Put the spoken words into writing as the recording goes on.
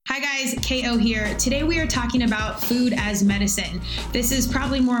Hi guys, KO here. Today we are talking about food as medicine. This is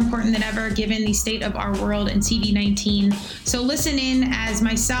probably more important than ever given the state of our world and CD19. So listen in as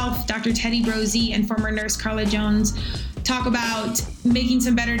myself, Dr. Teddy Brosey, and former nurse Carla Jones talk about making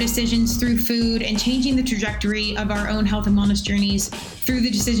some better decisions through food and changing the trajectory of our own health and wellness journeys through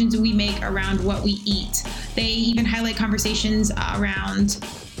the decisions we make around what we eat. They even highlight conversations around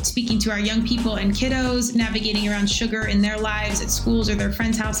speaking to our young people and kiddos, navigating around sugar in their lives at schools or their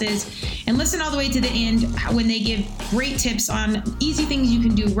friends' houses, and listen all the way to the end when they give great tips on easy things you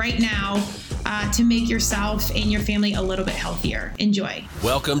can do right now to make yourself and your family a little bit healthier. Enjoy.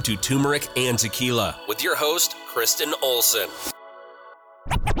 Welcome to Turmeric and Tequila with your host, Kristen Olson.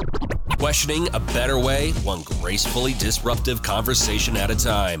 Questioning a better way, one gracefully disruptive conversation at a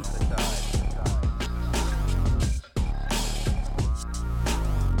time.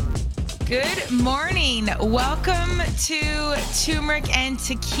 Good morning. Welcome to Turmeric and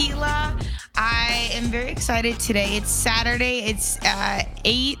Tequila. I am very excited today. It's Saturday. It's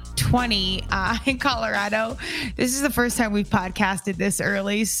 8:20 in Colorado. This is the first time we've podcasted this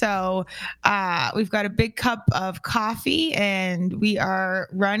early. So we've got a big cup of coffee and we are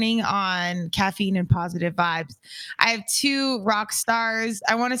running on caffeine and positive vibes. I have two rock stars.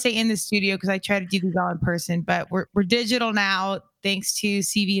 I want to say in the studio because I try to do these all in person, but we're digital now thanks to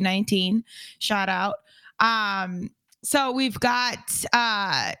CV19. Shout out. So we've got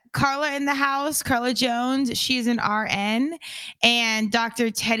Carla in the house, Carla Jones. She's an RN, and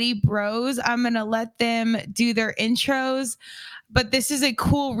Dr. Teddy Bros. I'm going to let them do their intros, but this is a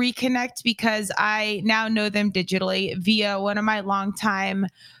cool reconnect because I now know them digitally via one of my longtime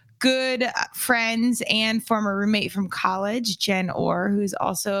good friends and former roommate from college, Jen Orr, who's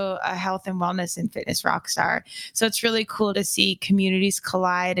also a health and wellness and fitness rock star. So it's really cool to see communities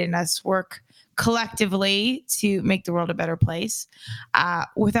collide and us work collectively to make the world a better place.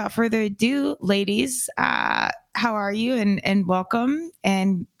 Without further ado, ladies, how are you? And welcome,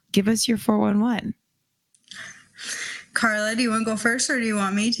 and give us your 411. Carla, do you want to go first or do you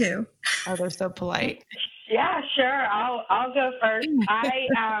want me to? Oh, they're so polite. Yeah, sure. I'll go first.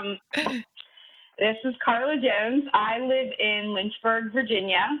 This is Carla Jones. I live in Lynchburg,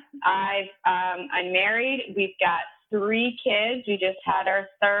 Virginia. I'm married. We've got 3 kids. We just had our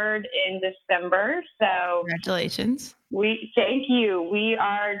third in December. So congratulations. Thank you. We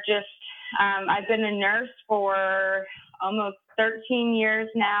are just, I've been a nurse for almost 13 years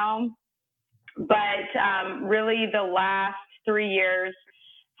now, but really the last 3 years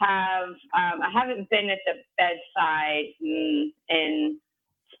I haven't been at the bedside in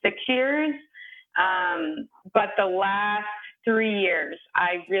 6 years. But the last 3 years,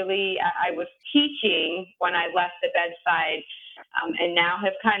 I was teaching when I left the bedside, and now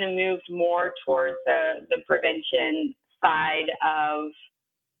have kind of moved more towards the prevention side of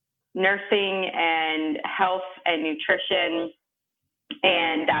nursing and health and nutrition.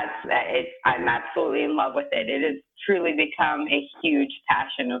 And I'm absolutely in love with it. It has truly become a huge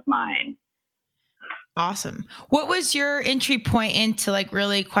passion of mine. Awesome. What was your entry point into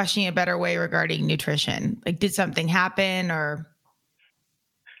really questioning a better way regarding nutrition? Did something happen or?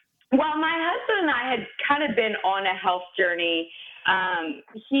 Well, my husband and I had kind of been on a health journey.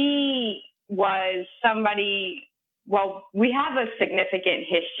 He was somebody, we have a significant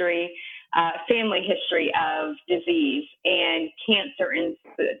history, family history of disease and cancer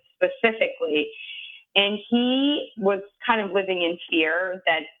specifically. And he was kind of living in fear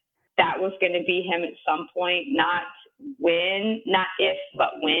that was going to be him at some point, not if,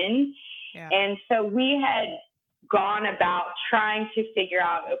 but when. Yeah. And so we had gone about trying to figure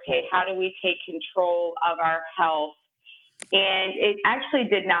out, okay, how do we take control of our health? And it actually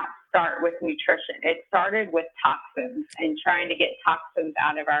did not start with nutrition. It started with toxins and trying to get toxins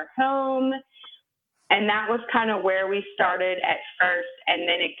out of our home. And that was kind of where we started at first. And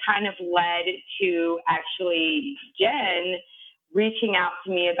then it kind of led to actually Jen reaching out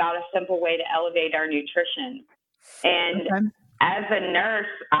to me about a simple way to elevate our nutrition. And as a nurse,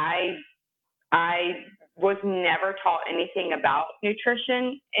 I was never taught anything about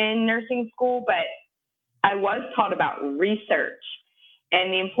nutrition in nursing school, but I was taught about research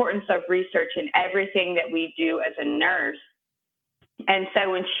and the importance of research in everything that we do as a nurse. And so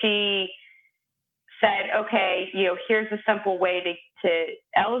when she said, okay, here's a simple way to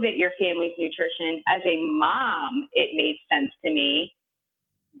elevate your family's nutrition, as a mom, it made sense to me.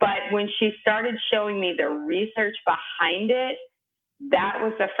 But when she started showing me the research behind it, that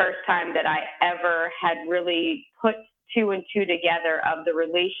was the first time that I ever had really put 2 and 2 together of the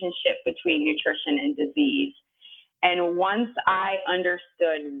relationship between nutrition and disease. And once I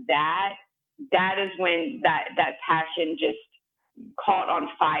understood that is when that passion just caught on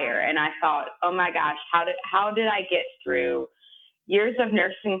fire. And I thought, oh my gosh, how did I get through years of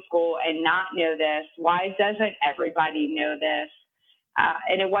nursing school and not know this? Why doesn't everybody know this?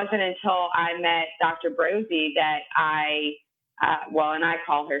 And it wasn't until I met Dr. Brosey that and I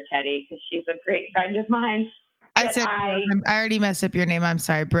call her Teddy because she's a great friend of mine. I already messed up your name. I'm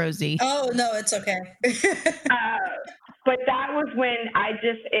sorry, Brosey. Oh, no, it's okay. But that was when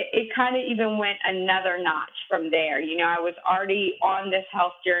it kind of even went another notch from there. You know, I was already on this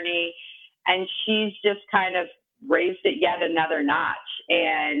health journey, and she's just kind of raised it yet another notch.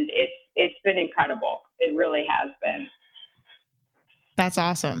 And it's been incredible. It really has been. That's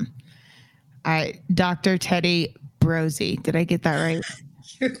awesome. All right, Dr. Teddy Brosey. Did I get that right?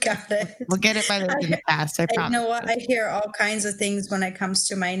 You got it. We'll get it by the end of the past. I promise. You know what? I hear all kinds of things when it comes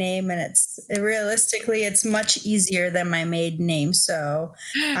to my name, and realistically, it's much easier than my maiden name. So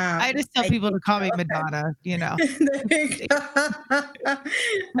I just tell people to call me Madonna. You know.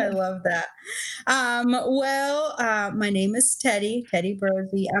 I love that. My name is Teddy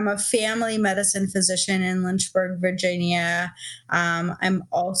Brosey. I'm a family medicine physician in Lynchburg, Virginia. I'm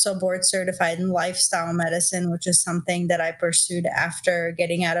also board certified in lifestyle medicine, which is something that I pursued after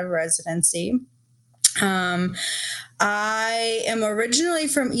getting out of residency. I am originally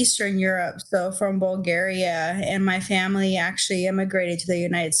from Eastern Europe, so from Bulgaria, and my family actually immigrated to the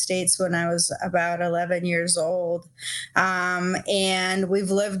United States when I was about 11 years old. And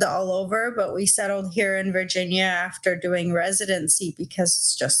we've lived all over, but we settled here in Virginia after doing residency because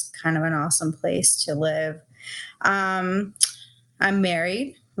it's just kind of an awesome place to live. I'm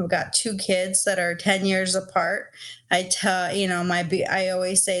married. We've got 2 kids that are 10 years apart. I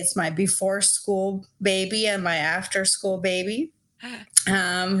always say it's my before school baby and my after school baby.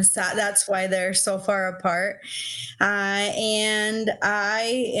 So that's why they're so far apart. And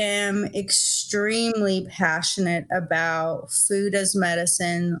I am extremely passionate about food as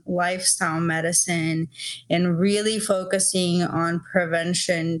medicine, lifestyle medicine, and really focusing on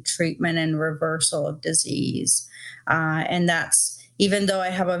prevention, treatment, and reversal of disease. And that's, even though I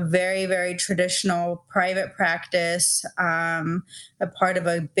have a very, very traditional private practice, a part of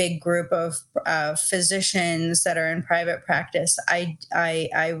a big group of physicians that are in private practice, I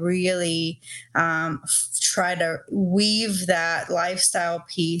really try to weave that lifestyle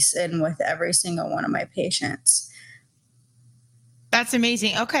piece in with every single one of my patients. That's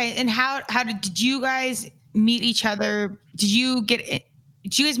amazing. Okay, and how did you guys meet each other? Did you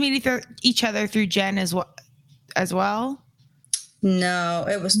guys meet each other through Jen as well? No,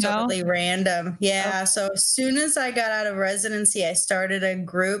 it was totally random. Yeah. So as soon as I got out of residency, I started a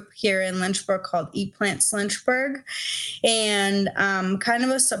group here in Lynchburg called Eat Plants Lynchburg, and kind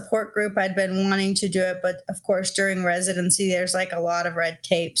of a support group. I'd been wanting to do it, but of course, during residency, there's like a lot of red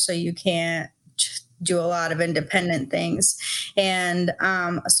tape, so you can't do a lot of independent things. And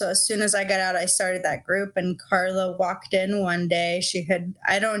so as soon as I got out, I started that group, and Carla walked in one day.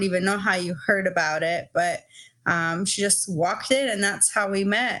 I don't even know how you heard about it, but she just walked in, and that's how we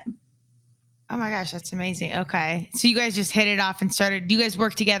met. Oh my gosh, that's amazing. Okay. So you guys just hit it off and started. Do you guys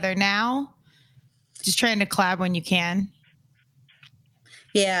work together now? Just trying to collab when you can?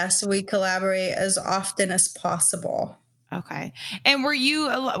 Yeah, so we collaborate as often as possible. Okay. And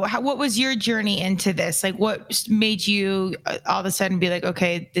what was your journey into this? Like, what made you all of a sudden be like,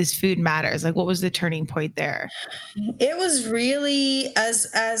 okay, this food matters? Like, what was the turning point there? It was really, as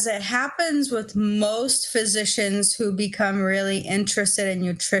it happens with most physicians who become really interested in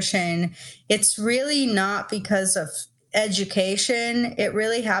nutrition, it's really not because of education. It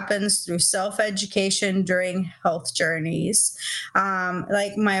really happens through self-education during health journeys,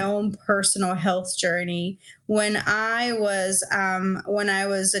 like my own personal health journey. When I was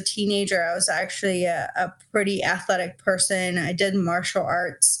a teenager, I was actually a pretty athletic person. I did martial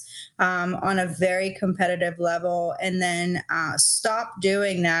arts on a very competitive level, and then stopped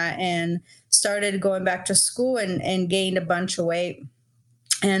doing that and started going back to school and gained a bunch of weight.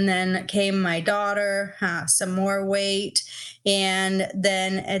 And then came my daughter, some more weight. And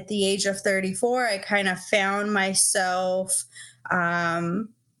then at the age of 34, I kind of found myself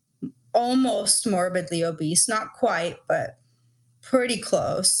almost morbidly obese, not quite, but pretty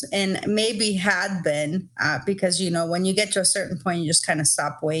close, and maybe had been because, when you get to a certain point, you just kind of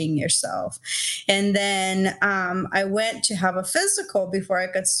stop weighing yourself. And then I went to have a physical before I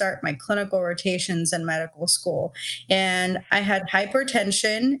could start my clinical rotations in medical school. And I had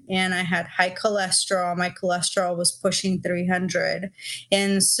hypertension and I had high cholesterol. My cholesterol was pushing 300.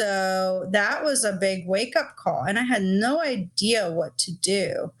 And so that was a big wake-up call. And I had no idea what to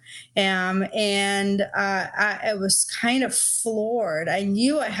do. I was kind of floored bored. I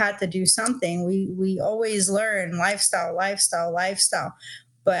knew I had to do something. We always learn lifestyle,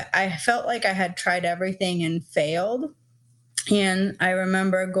 but I felt like I had tried everything and failed. And I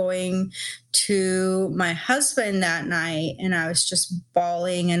remember going to my husband that night, and I was just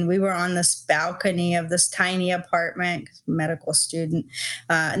bawling. And we were on this balcony of this tiny apartment, medical student,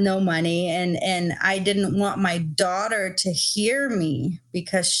 no money. And I didn't want my daughter to hear me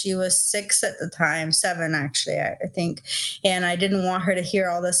because she was 6 at the time, 7 actually, I think. And I didn't want her to hear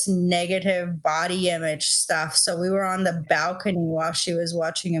all this negative body image stuff. So we were on the balcony while she was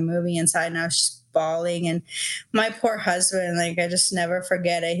watching a movie inside, and I was just bawling. And my poor husband, like, I just never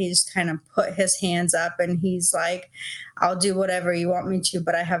forget it. He just kind of put his hands up and he's like, I'll do whatever you want me to,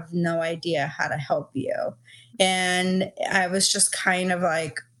 but I have no idea how to help you. And I was just kind of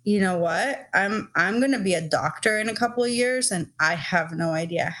like, you know what? I'm going to be a doctor in a couple of years, and I have no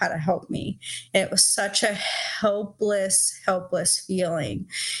idea how to help me. It was such a helpless feeling.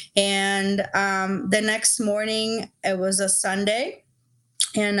 And the next morning, it was a Sunday,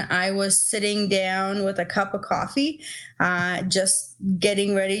 and I was sitting down with a cup of coffee, just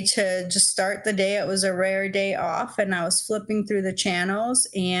getting ready to just start the day. It was a rare day off, and I was flipping through the channels,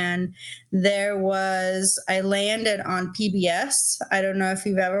 and I landed on PBS. I don't know if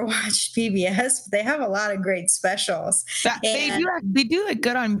you've ever watched PBS, but they have a lot of great specials. They do like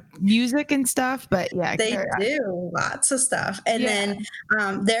good on music and stuff, but yeah. They do lots of stuff. And then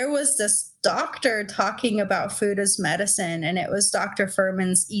there was this doctor talking about food as medicine, and it was Dr.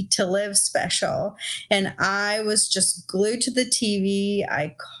 Furman's Eat to Live special. And I was just glued to the TV.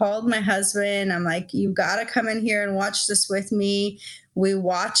 I called my husband. I'm like, you got to come in here and watch this with me. We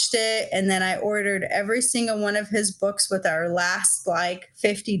watched it, and then I ordered every single one of his books with our last like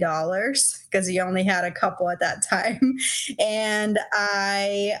 $50 because he only had a couple at that time. And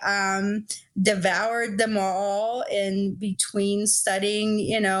I devoured them all in between studying,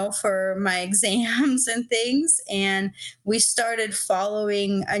 for my exams and things. And we started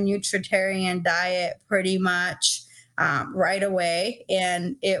following a nutritarian diet pretty much right away.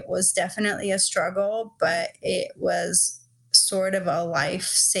 And it was definitely a struggle, but it was sort of a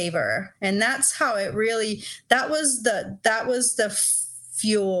lifesaver. And that's how it really, that was the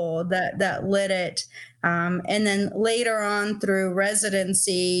fuel that lit it. And then later on through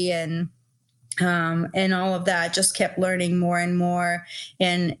residency and all of that, just kept learning more and more,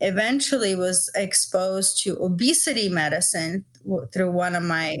 and eventually was exposed to obesity medicine through one of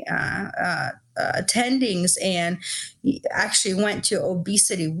my attendings, and actually went to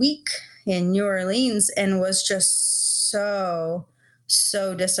Obesity Week in New Orleans and was just so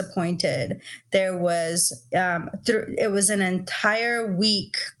disappointed. There was it was an entire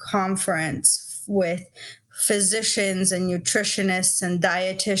week conference with physicians and nutritionists and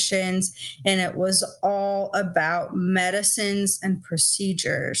dietitians, and it was all about medicines and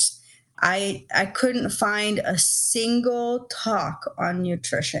procedures. I couldn't find a single talk on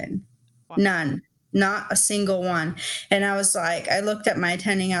nutrition. Wow. None. Not a single one. And I was like, I looked at my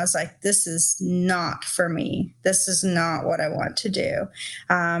attending, I was like, this is not for me. This is not what I want to do.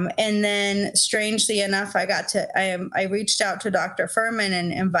 And then strangely enough, I reached out to Dr. Furman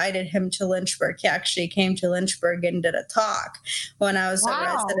and invited him to Lynchburg. He actually came to Lynchburg and did a talk when I was a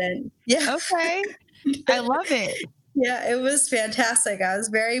resident. Yeah. Okay. I love it. Yeah, it was fantastic. I was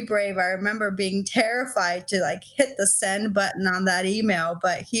very brave. I remember being terrified to like hit the send button on that email,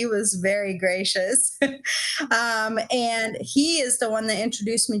 but he was very gracious. And he is the one that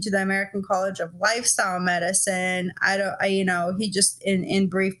introduced me to the American College of Lifestyle Medicine. He just in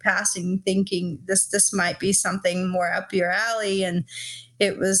brief passing thinking this might be something more up your alley. And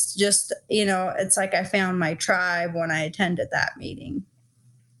it was just, it's like I found my tribe when I attended that meeting.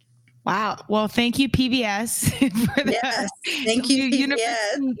 Wow. Well, thank you, PBS. Yes, thank you,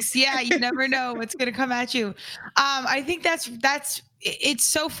 PBS. Yeah, you never know what's going to come at you. I think it's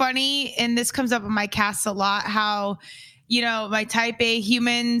so funny, and this comes up in my cast a lot, how, my type A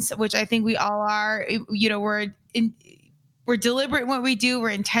humans, which I think we all are, we're deliberate in what we do. We're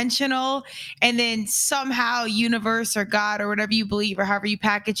intentional. And then somehow universe or God or whatever you believe or however you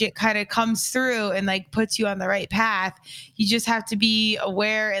package it kind of comes through and like puts you on the right path. You just have to be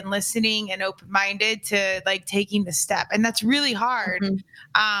aware and listening and open-minded to like taking the step. And that's really hard.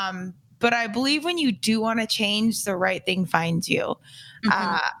 Mm-hmm. But I believe when you do want to change, the right thing finds you.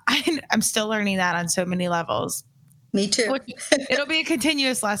 Mm-hmm. I'm still learning that on so many levels. Me too. It'll be a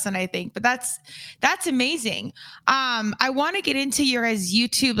continuous lesson, I think, but that's amazing. I want to get into your guys'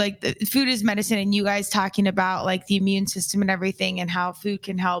 YouTube, like the food is medicine, and you guys talking about like the immune system and everything and how food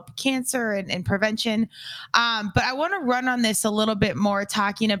can help cancer and prevention. But I want to run on this a little bit more,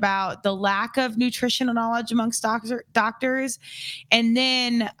 talking about the lack of nutritional knowledge amongst doctors, and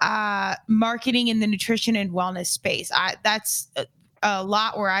then marketing in the nutrition and wellness space. That's a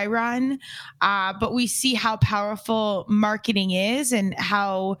lot where I run, but we see how powerful marketing is and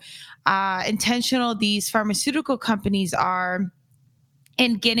how intentional these pharmaceutical companies are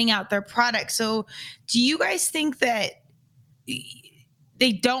in getting out their products. So do you guys think that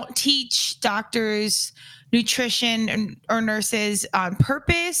they don't teach doctors nutrition or nurses on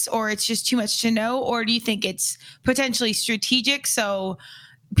purpose, or it's just too much to know? Or do you think it's potentially strategic so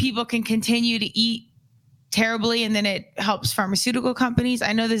people can continue to eat terribly and then it helps pharmaceutical companies?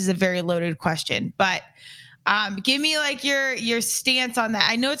 I know this is a very loaded question, but give me like your stance on that.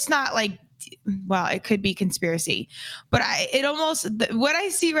 I know it's not like, well, it could be conspiracy, but what I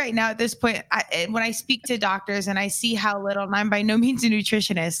see right now at this point, when I speak to doctors and I see how little, and I'm by no means a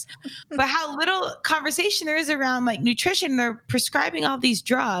nutritionist, but how little conversation there is around like nutrition. They're prescribing all these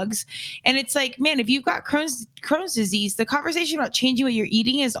drugs, and it's like, man, if you've got Crohn's disease, the conversation about changing what you're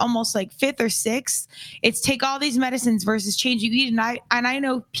eating is almost like fifth or sixth. It's take all these medicines versus change you eat. And I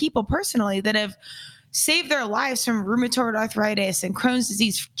know people personally that have save their lives from rheumatoid arthritis and Crohn's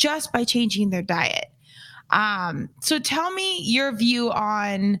disease just by changing their diet. So tell me your view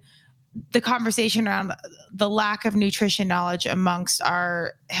on the conversation around the lack of nutrition knowledge amongst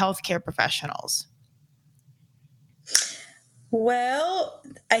our healthcare professionals. Well,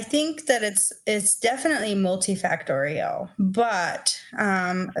 I think that it's definitely multifactorial, but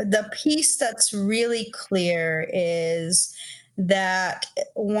the piece that's really clear is that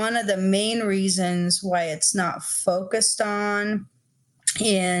one of the main reasons why it's not focused on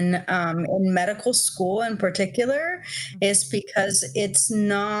in medical school in particular is because it's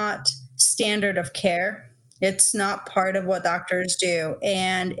not standard of care. It's not part of what doctors do,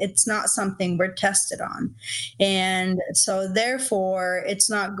 and it's not something we're tested on. And so therefore,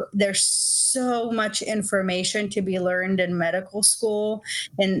 it's not, there's so much information to be learned in medical school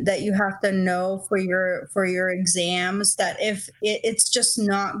and that you have to know for your exams, that if it's just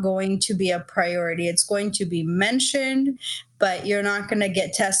not going to be a priority. It's going to be mentioned, but you're not going to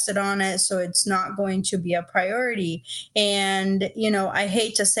get tested on it. So it's not going to be a priority. And, I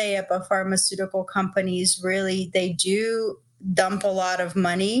hate to say it, but pharmaceutical companies really, they do dump a lot of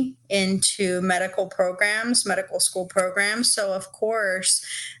money into medical school programs. So of course,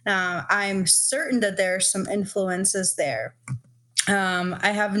 I'm certain that there are some influences there.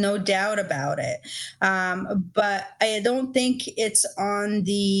 I have no doubt about it. But I don't think it's on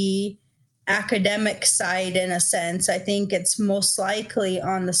the academic side in a sense. I think it's most likely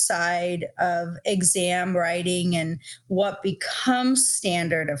on the side of exam writing and what becomes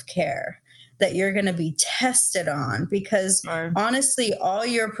standard of care that you're going to be tested on, because honestly, all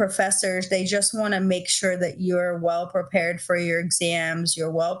your professors, they just want to make sure that you're well prepared for your exams,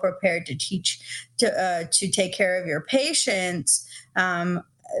 you're well prepared to teach, to take care of your patients,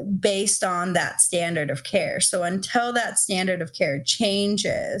 based on that standard of care. So until that standard of care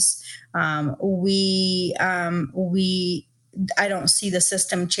changes, I don't see the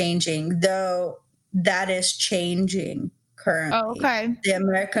system changing, though that is changing currently. Oh, okay. The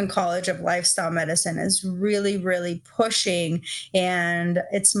American College of Lifestyle Medicine is really, really pushing, and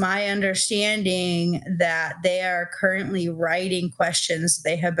it's my understanding that they are currently writing questions.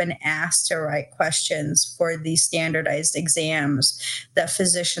 They have been asked to write questions for these standardized exams that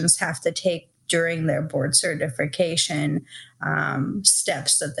physicians have to take during their board certification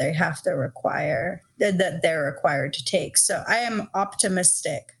steps that they have to require, that they're required to take. So I am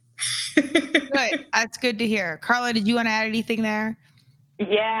optimistic. Good. That's good to hear. Carla, did you want to add anything there?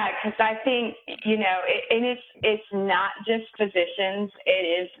 Yeah, because I think, and it's not just physicians, it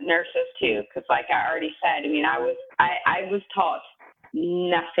is nurses too. Because like I already said, I was taught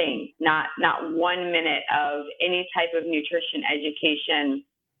nothing, not 1 minute of any type of nutrition education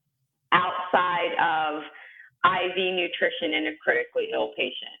outside of IV nutrition in a critically ill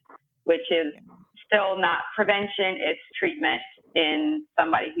patient, which is still not prevention, it's treatment in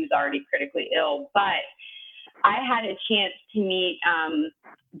somebody who's already critically ill. But I had a chance to meet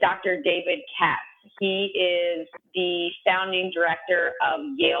Dr. David Katz. He is the founding director of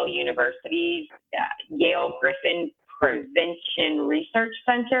Yale University's Yale Griffin Prevention Research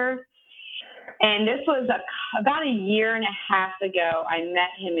Center. And this was about a year and a half ago. I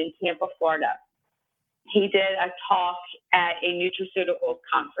met him in Tampa, Florida. He did a talk at a nutraceutical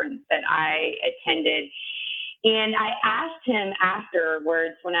conference that I attended. And I asked him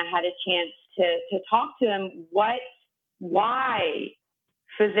afterwards when I had a chance to talk to him why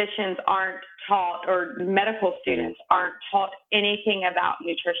physicians aren't taught or medical students aren't taught anything about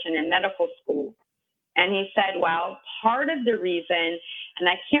nutrition in medical school. And he said, well, part of the reason, and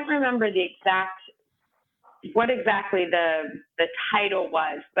I can't remember what exactly the title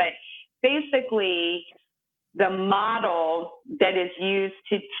was, but basically the model that is used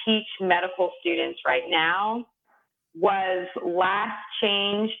to teach medical students right now was last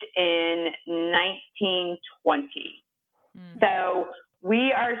changed in 1920. So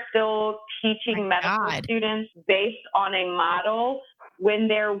we are still teaching medical students based on a model when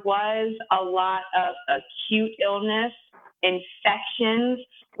there was a lot of acute illness, infections,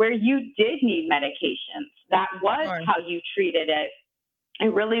 where you did need medications. That was how you treated it.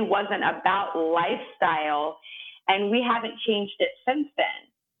 It really wasn't about lifestyle, and we haven't changed it since then.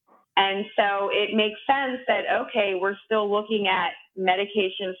 And so it makes sense that, okay, we're still looking at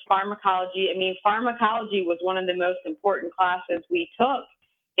medications, pharmacology. I mean, pharmacology was one of the most important classes we took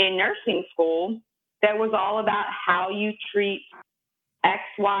in nursing school that was all about how you treat X,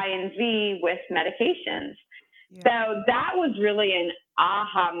 Y, and Z with medications. Yeah. So that was really an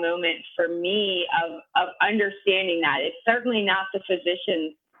aha moment for me of understanding that. It's certainly not the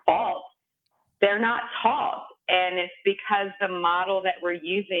physician's fault. They're not taught. And it's because the model that we're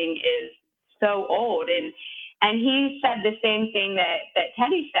using is so old. And he said the same thing that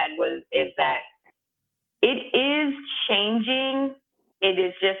Teddy said is that it is changing. It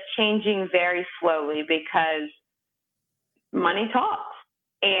is just changing very slowly because money talks.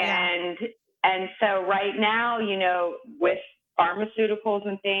 And so right now, you know, with pharmaceuticals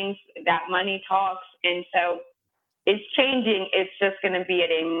and things, that money talks. And so it's changing. It's just going to be at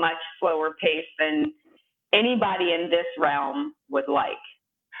a much slower pace than anybody in this realm would like.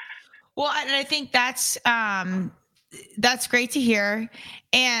 Well, and I think that's great to hear.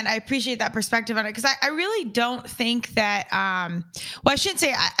 And I appreciate that perspective on it. Cause I really don't think that, well, I shouldn't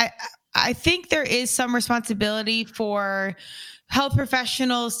say, I think there is some responsibility for health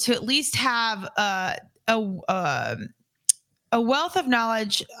professionals to at least have a wealth of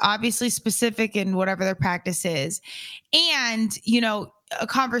knowledge, obviously specific in whatever their practice is, and, you know, a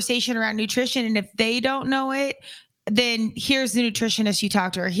conversation around nutrition. And if they don't know it, then here's the nutritionist you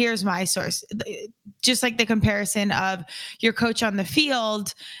talk to, or here's my source. Just like the comparison of your coach on the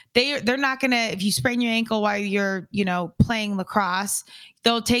field, they're not going to, if you sprain your ankle while you're, you know, playing lacrosse,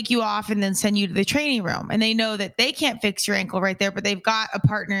 they'll take you off and then send you to the training room. And they know that they can't fix your ankle right there, but they've got a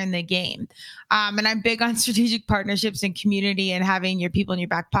partner in the game. And I'm big on strategic partnerships and community and having your people in your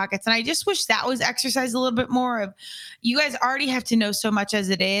back pockets. And I just wish that was exercised a little bit more of, you guys already have to know so much as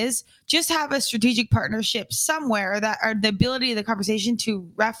it is. Just have a strategic partnership somewhere that are the ability of the conversation to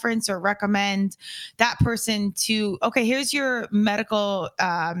reference or recommend that person to, okay, here's your medical,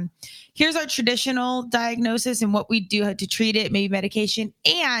 here's our traditional diagnosis and what we do to treat it, maybe medication.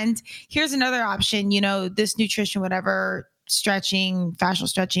 And here's another option, you know, this nutrition, whatever, stretching, fascial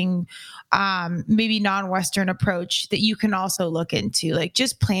stretching, maybe non-Western approach that you can also look into, like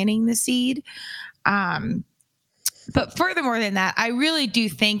just planting the seed. But furthermore than that, I really do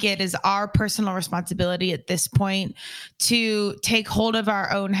think it is our personal responsibility at this point to take hold of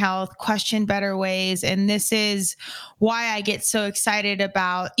our own health, question better ways. And this is why I get so excited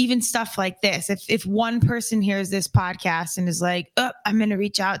about even stuff like this. If one person hears this podcast and is like, oh, I'm going to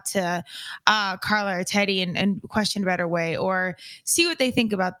reach out to Carla or Teddy and question a better way, or see what they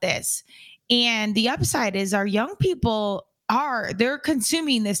think about this. And the upside is our young people they're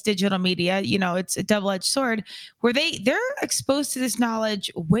consuming this digital media, you know, it's a double-edged sword where they're exposed to this knowledge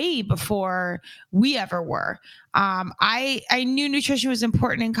way before we ever were. I knew nutrition was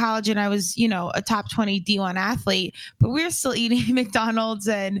important in college and I was, you know, a top 20 D1 athlete, but we were still eating McDonald's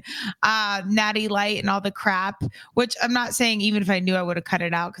and Natty Light and all the crap, which I'm not saying even if I knew I would have cut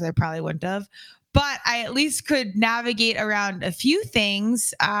it out because I probably wouldn't have. But I at least could navigate around a few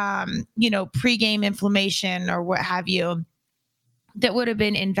things, you know, pregame inflammation or what have you, that would have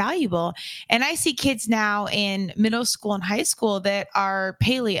been invaluable. And I see kids now in middle school and high school that are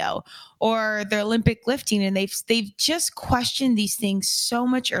paleo or they're Olympic lifting, and they've just questioned these things so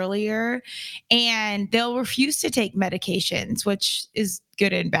much earlier, and they'll refuse to take medications, which is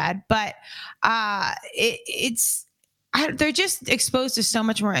good and bad. But they're just exposed to so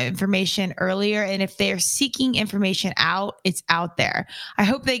much more information earlier. And if they're seeking information out, it's out there. I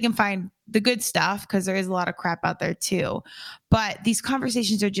hope they can find the good stuff, because there is a lot of crap out there too. But these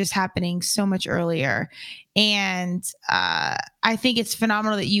conversations are just happening so much earlier. And I think it's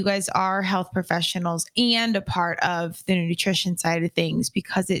phenomenal that you guys are health professionals and a part of the nutrition side of things,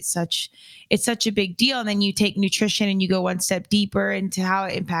 because it's such a big deal. And then you take nutrition and you go one step deeper into how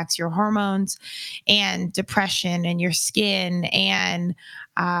it impacts your hormones and depression and your skin and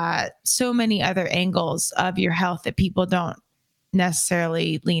so many other angles of your health that people don't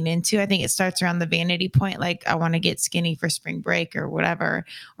necessarily lean into. I think it starts around the vanity point, like I want to get skinny for spring break or whatever,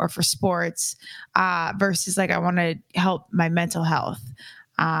 or for sports, versus like I want to help my mental health,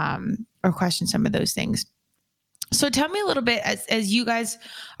 or question some of those things. So tell me a little bit, as you guys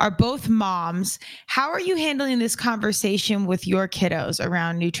are both moms, how are you handling this conversation with your kiddos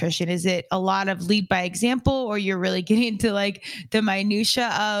around nutrition? Is it a lot of lead by example, or you're really getting into like the minutia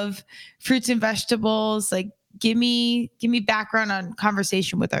of fruits and vegetables? Like, give me background on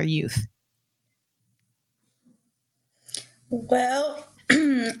conversation with our youth. Well,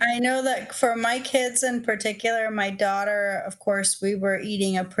 I know that for my kids in particular, my daughter, of course, we were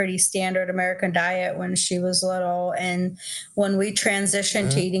eating a pretty standard American diet when she was little. And when we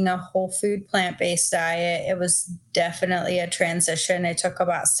transitioned to eating a whole food plant-based diet, it was definitely a transition. It took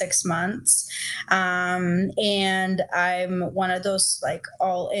about 6 months. And I'm one of those like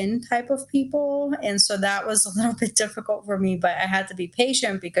all in type of people. And so that was a little bit difficult for me, but I had to be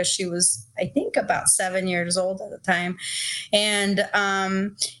patient because she was, I think, about 7 years old at the time.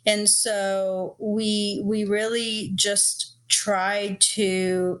 And so we really just tried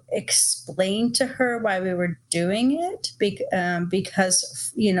to explain to her why we were doing it,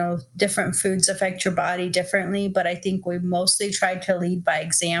 because, you know, different foods affect your body differently. But I think we mostly tried to lead by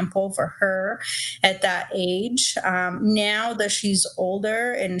example for her at that age. Now that she's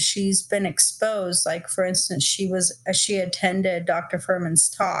older and she's been exposed, like for instance, she attended Dr. Furman's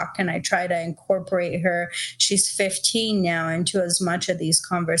talk, and I try to incorporate her. She's 15 now, into as much of these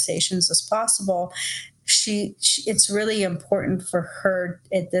conversations as possible. It's really important for her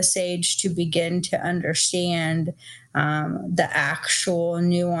at this age to begin to understand the actual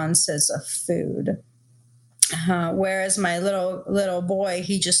nuances of food. Whereas my little boy,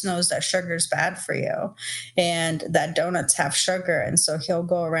 he just knows that sugar's bad for you and that donuts have sugar. And so he'll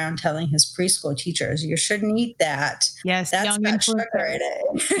go around telling his preschool teachers, you shouldn't eat that. Yes, that's got sugar in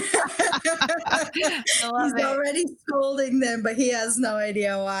it. He's already scolding them, but he has no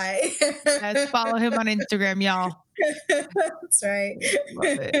idea why. Yes, follow him on Instagram, y'all. That's right.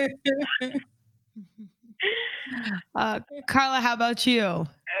 Love it. Carla, how about you?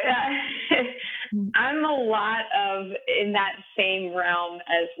 I'm a lot of in that same realm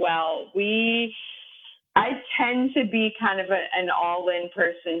as well. I tend to be kind of an all-in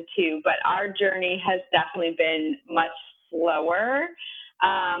person too, but our journey has definitely been much slower.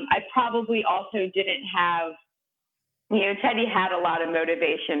 I probably also didn't have, Teddy had a lot of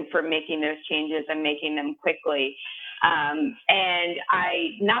motivation for making those changes and making them quickly. And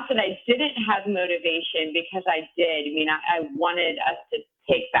not that I didn't have motivation, because I did. I mean, I wanted us to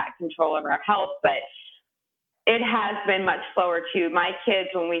take back control of our health, but it has been much slower too. My kids,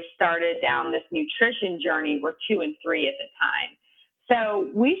 when we started down this nutrition journey, were 2 and 3 at the time. So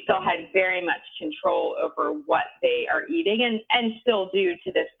we still had very much control over what they are eating, and still do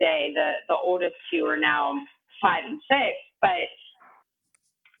to this day. The oldest 2 are now 5 and 6, but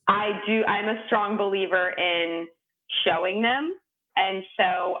I'm a strong believer in showing them. And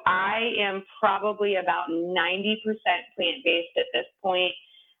so I am probably about 90% plant-based at this point.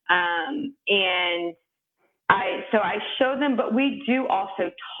 And I show them, but we do also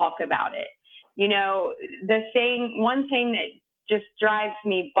talk about it. One thing that just drives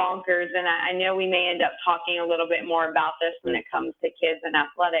me bonkers, and I know we may end up talking a little bit more about this when it comes to kids and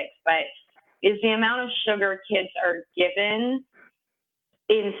athletics, but is the amount of sugar kids are given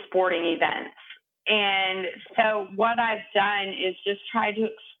in sporting events. And so what I've done is just try to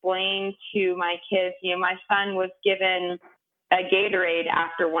explain to my kids, my son was given a Gatorade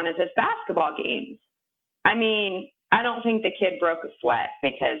after one of his basketball games. I mean, I don't think the kid broke a sweat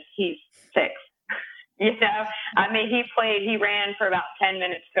because he's 6. He ran for about 10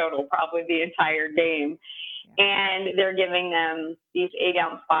 minutes total, probably the entire game. And they're giving them these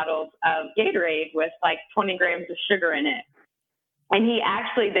 8-ounce bottles of Gatorade with like 20 grams of sugar in it. And he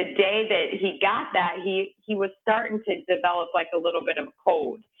actually, the day that he got that, he was starting to develop like a little bit of a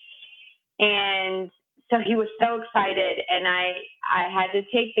cold. And so he was so excited, and I had to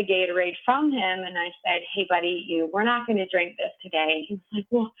take the Gatorade from him, and I said, hey, buddy, we're not going to drink this today. And he was like,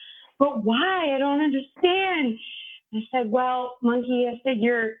 well, but why? I don't understand. I said, well, Monkey, I said,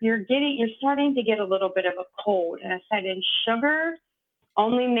 you're starting to get a little bit of a cold. And I said, and sugar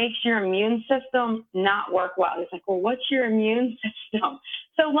only makes your immune system not work well. He's like, well, what's your immune system?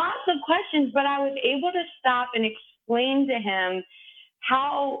 So lots of questions, but I was able to stop and explain to him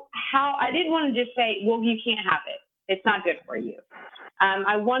how I didn't want to just say, well, you can't have it. It's not good for you.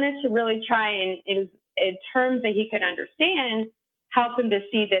 I wanted to really try and, in terms that he could understand, help him to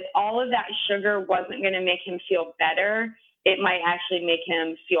see that all of that sugar wasn't going to make him feel better. It might actually make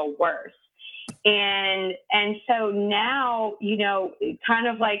him feel worse. And so now, kind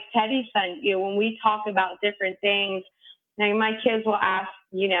of like Teddy's son, when we talk about different things, now my kids will ask,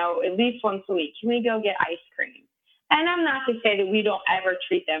 at least once a week, can we go get ice cream? And I'm not to say that we don't ever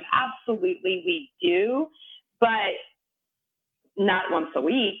treat them. Absolutely, we do, but not once a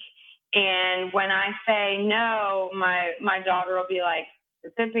week. And when I say no, my daughter will be like,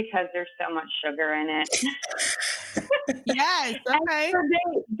 is it because there's so much sugar in it? Yes, okay.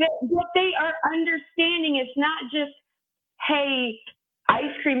 What they are understanding is not just, hey,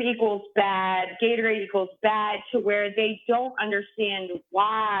 ice cream equals bad, Gatorade equals bad, to where they don't understand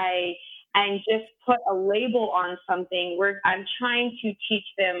why and just put a label on something where I'm trying to teach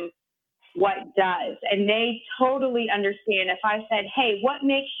them what does. And they totally understand. If I said, hey, what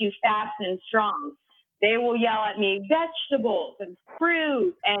makes you fast and strong? They will yell at me, vegetables and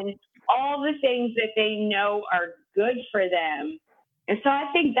fruit and all the things that they know are good for them. And so I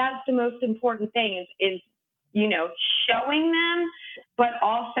think that's the most important thing is showing them, but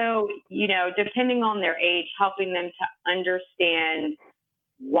also, depending on their age, helping them to understand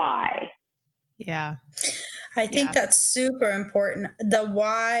why. Yeah. I think that's super important. The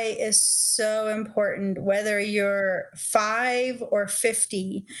why is so important, whether you're 5 or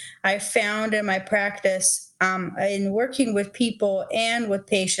 50. I found in my practice, in working with people and with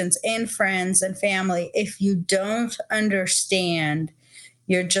patients and friends and family, if you don't understand,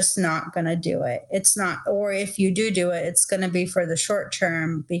 you're just not going to do it. It's not, or if you do it, it's going to be for the short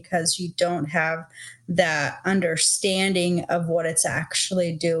term because you don't have that understanding of what it's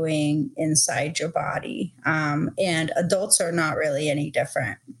actually doing inside your body. And adults are not really any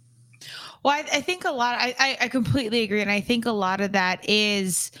different. Well, I think a lot, I completely agree. And I think a lot of that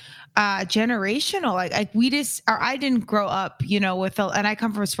is generational. Like I didn't grow up, and I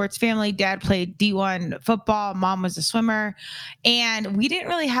come from a sports family. Dad played D1 football. Mom was a swimmer. And we didn't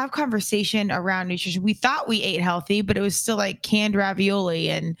really have conversation around nutrition. We thought we ate healthy, but it was still like canned ravioli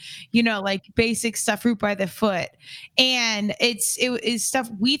and, like basic stuff, fruit by the foot. And it is stuff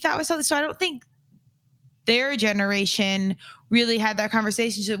we thought was healthy. So I don't think their generation really had that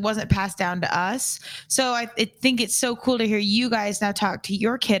conversation, so it wasn't passed down to us. So I think it's so cool to hear you guys now talk to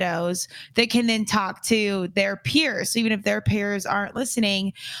your kiddos that can then talk to their peers. So even if their peers aren't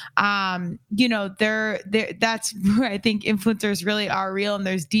listening, they're that's where I think influencers really are real, and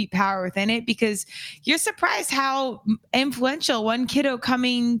there's deep power within it, because you're surprised how influential one kiddo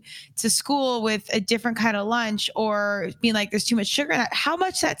coming to school with a different kind of lunch or being like there's too much sugar in that, how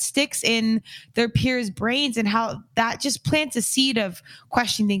much that sticks in their peers' brains, and how that just plants a seed of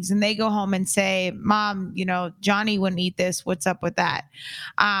questioning things. And they go home and say, Mom, Johnny wouldn't eat this. What's up with that?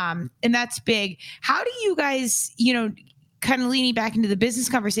 And that's big. How do you guys, kind of leaning back into the business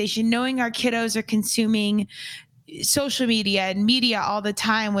conversation, knowing our kiddos are consuming social media and media all the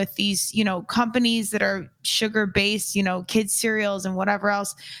time with these, companies that are sugar-based, kids cereals and whatever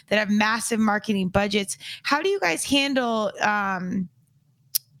else that have massive marketing budgets. How do you guys handle,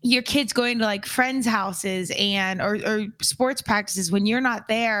 your kids going to like friends' houses and or sports practices when you're not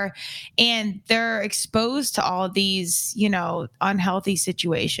there, and they're exposed to all these, unhealthy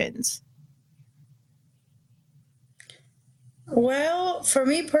situations? Well, for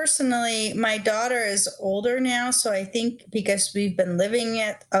me personally, my daughter is older now, so I think because we've been living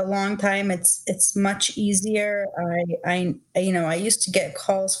it a long time, it's much easier. I used to get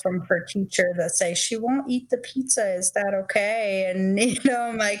calls from her teacher that say she won't eat the pizza. Is that okay? And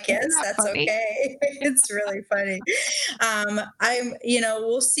I'm like, yes, that's funny? okay. It's really funny.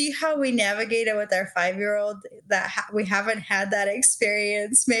 We'll see how we navigate it with our 5-year-old. We haven't had that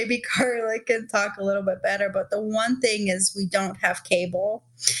experience. Maybe Carla can talk a little bit better. But the one thing is we don't have cable.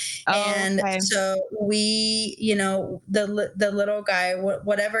 Okay. So we, the little guy,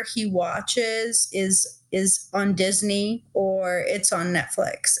 whatever he watches is on Disney or it's on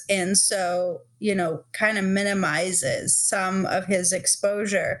Netflix. And so, kind of minimizes some of his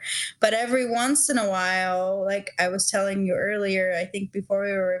exposure. But every once in a while, like I was telling you earlier, I think before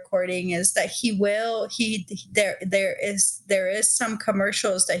we were recording, is that there is some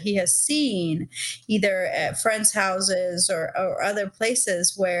commercials that he has seen either at friends' houses or other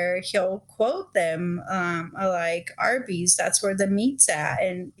places where he'll quote them, like Arby's, that's where the meat's at.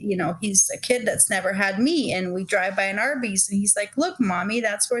 And, he's a kid that's never had meat, and we drive by an Arby's and he's like, look, mommy,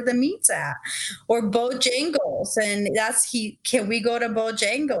 that's where the meat's at. Or Bojangles, and can we go to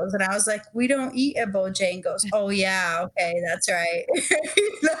Bojangles? And I was like, we don't eat at Bojangles. Oh yeah, okay, that's right.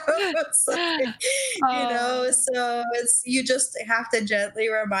 So you just have to gently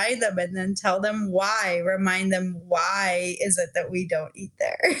remind them and then tell them why. Remind them why is it that we don't eat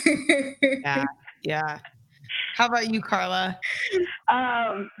there. Yeah. How about you, Carla?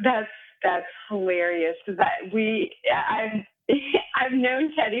 That's hilarious. I've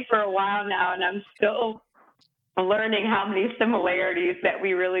known Teddy for a while now, and I'm still learning how many similarities that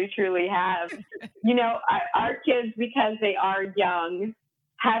we really truly have. Our kids, because they are young,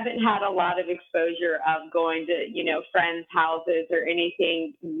 haven't had a lot of exposure of going to, friends' houses or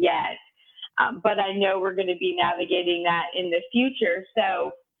anything yet. But I know we're going to be navigating that in the future.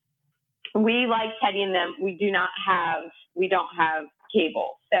 So we, like Teddy and them, we don't have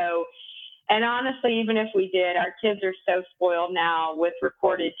cable. So, and honestly, even if we did, our kids are so spoiled now with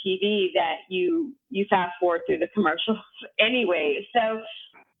recorded TV that you fast forward through the commercials anyway. So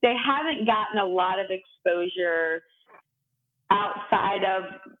they haven't gotten a lot of exposure outside of,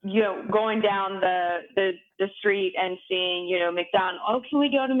 going down the street and seeing, McDonald's. Oh, can we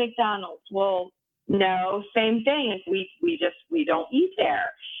go to McDonald's? Well, no, same thing. We don't eat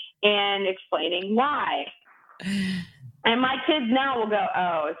there, and explaining why. And my kids now will go,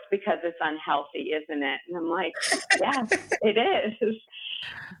 oh, it's because it's unhealthy, isn't it? And I'm like, yes, it is.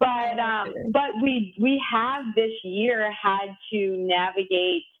 But we have this year had to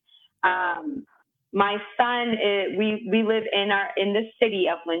navigate. My son, we live in the city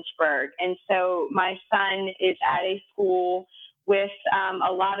of Lynchburg, and so my son is at a school with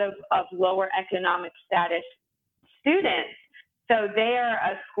a lot of lower economic status students. So they are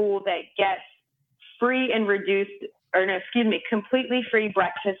a school that gets free and completely free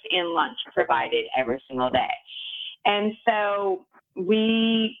breakfast and lunch provided every single day. And so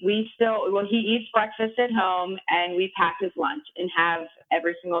he eats breakfast at home, and we pack his lunch and have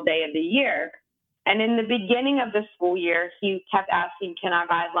every single day of the year. And in the beginning of the school year, he kept asking, can I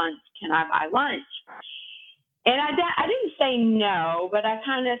buy lunch? Can I buy lunch? And I didn't say no, but I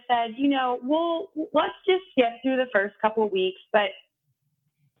kind of said, let's just get through the first couple of weeks. And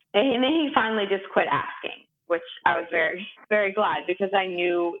then he finally just quit asking, which I was very, very glad, because I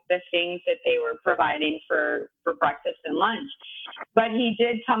knew the things that they were providing for breakfast and lunch. But he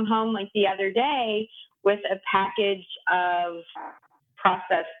did come home like the other day with a package of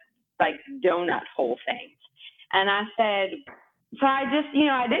processed donut whole things. And I said, so I just,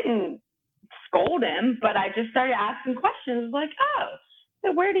 I didn't scold him, but I just started asking questions like, oh,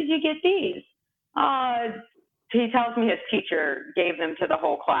 so where did you get these? He tells me his teacher gave them to the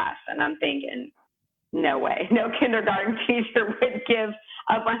whole class. And I'm thinking, no way. No kindergarten teacher would give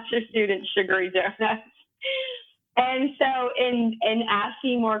a bunch of students sugary donuts. And so in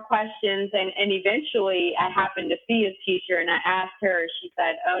asking more questions, and eventually I happened to see his teacher, and I asked her, she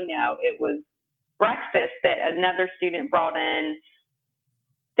said, oh no, it was breakfast that another student brought in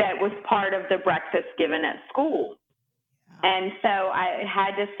that was part of the breakfast given at school. And so I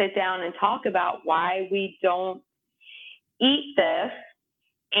had to sit down and talk about why we don't eat this.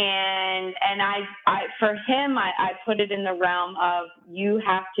 And I for him, I put it in the realm of, you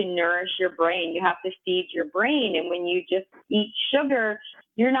have to nourish your brain. You have to feed your brain. And when you just eat sugar,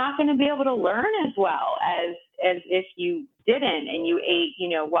 you're not going to be able to learn as well as if you didn't and you ate,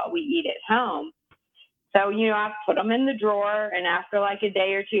 what we eat at home. So, I put them in the drawer, and after like a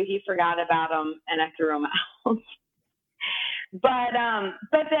day or two, he forgot about them and I threw them out. But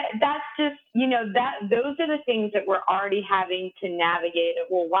that's just, those are the things that we're already having to navigate.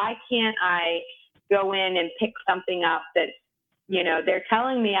 Well, why can't I go in and pick something up that, they're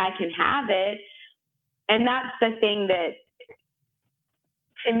telling me I can have it. And that's the thing that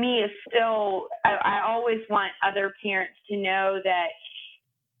to me is still, I always want other parents to know that,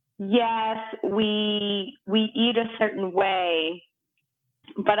 yes, we eat a certain way.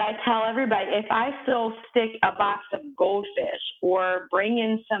 But I tell everybody, if I still stick a box of goldfish or bring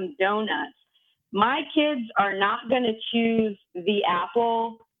in some donuts, my kids are not going to choose the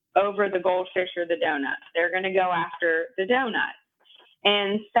apple over the goldfish or the donuts. They're going to go after the donuts.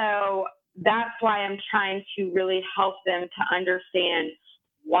 And so that's why I'm trying to really help them to understand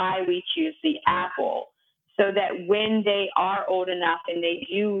why we choose the apple, so that when they are old enough and they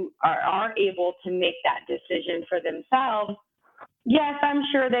are able to make that decision for themselves, yes, I'm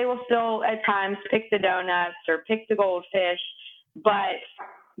sure they will still at times pick the donuts or pick the goldfish, but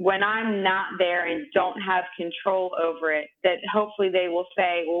when I'm not there and don't have control over it, that hopefully they will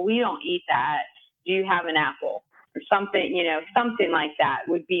say, well, we don't eat that. Do you have an apple? Or something, something like that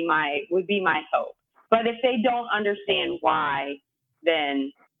would be my hope. But if they don't understand why,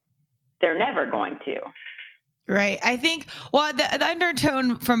 then they're never going to. Right. I think, well, the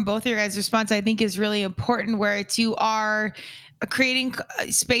undertone from both of your guys' response, I think, is really important, where it's you are creating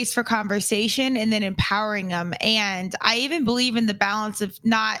space for conversation and then empowering them. And I even believe in the balance of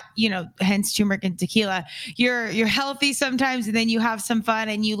not, hence turmeric and tequila. You're healthy sometimes, and then you have some fun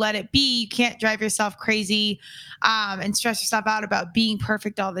and you let it be. You can't drive yourself crazy and stress yourself out about being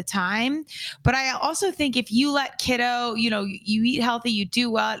perfect all the time. But I also think if you let kiddo, you eat healthy, you do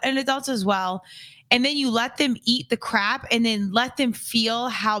well, and adults as well, and then you let them eat the crap and then let them feel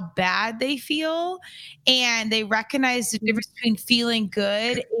how bad they feel. And they recognize the difference between feeling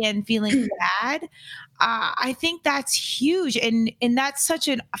good and feeling bad. I think that's huge. And that's such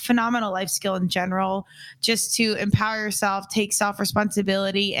a phenomenal life skill in general, just to empower yourself, take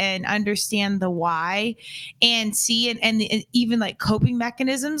self-responsibility and understand the why and see and even like coping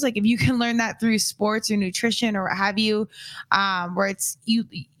mechanisms. Like if you can learn that through sports or nutrition or what have you, where it's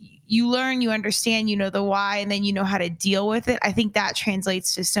you learn, you understand, the why, and then you know how to deal with it. I think that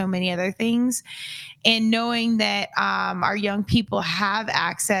translates to so many other things. And knowing that our young people have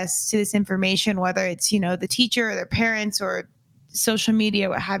access to this information, whether it's, the teacher or their parents or social media,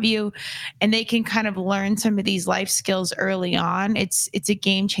 what have you, and they can kind of learn some of these life skills early on. It's a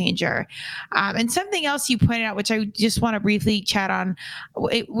game changer. And something else you pointed out, which I just want to briefly chat on,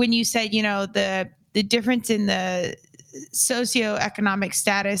 when you said, the difference in the socioeconomic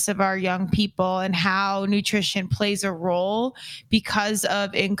status of our young people and how nutrition plays a role because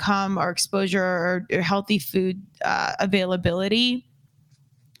of income or exposure or healthy food availability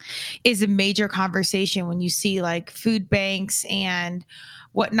is a major conversation when you see like food banks and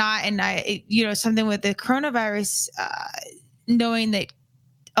whatnot. And something with the coronavirus, knowing that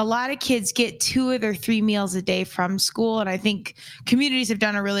a lot of kids get 2 of their 3 meals a day from school. And I think communities have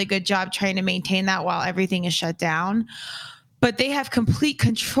done a really good job trying to maintain that while everything is shut down. But they have complete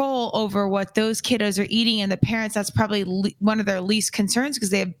control over what those kiddos are eating. And the parents, that's probably one of their least concerns because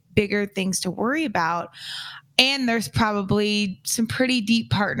they have bigger things to worry about. And there's probably some pretty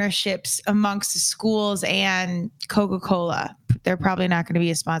deep partnerships amongst the schools and Coca-Cola. They're probably not going to be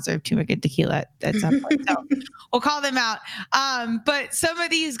a sponsor of turmeric and tequila at some point. So we'll call them out. But some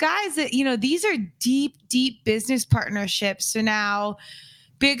of these guys that, these are deep, deep business partnerships. So now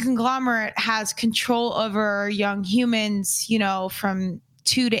big conglomerate has control over young humans, from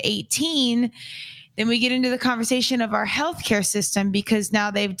 2 to 18. Then we get into the conversation of our healthcare system, because now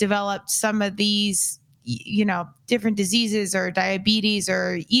they've developed some of these, different diseases or diabetes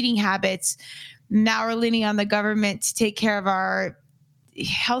or eating habits. Now we're leaning on the government to take care of our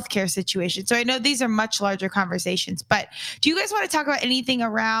healthcare situation. So I know these are much larger conversations, but do you guys want to talk about anything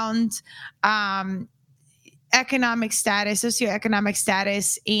around economic status, socioeconomic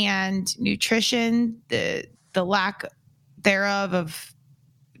status, and nutrition, the lack thereof of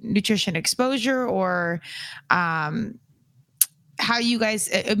nutrition exposure, or how you guys,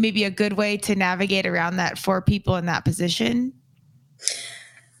 maybe a good way to navigate around that for people in that position?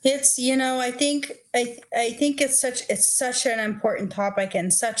 It's, I think it's such an important topic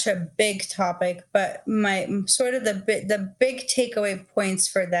and such a big topic, but my sort of the big takeaway points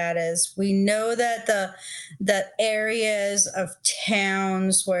for that is we know that the areas of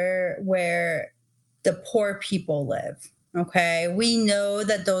towns where the poor people live, okay, we know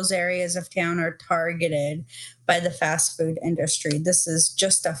that those areas of town are targeted by the fast food industry. This is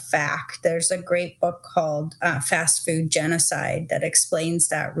just a fact. There's a great book called Fast Food Genocide that explains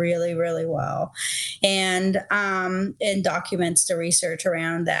that really, really well, and documents the research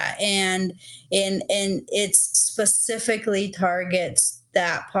around that. And it specifically targets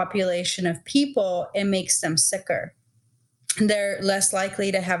that population of people and makes them sicker. They're less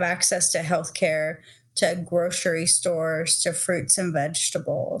likely to have access to healthcare, to grocery stores, to fruits and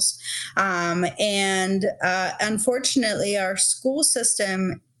vegetables. Unfortunately, our school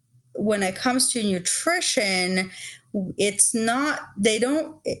system, when it comes to nutrition, it's the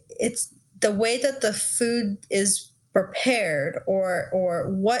way that the food is prepared or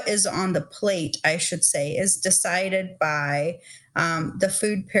what is on the plate, I should say, is decided by the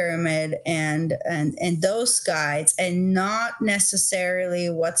food pyramid and those guides, and not necessarily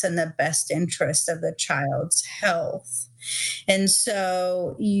what's in the best interest of the child's health. And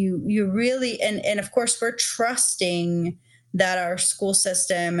so you really, and of course we're trusting that our school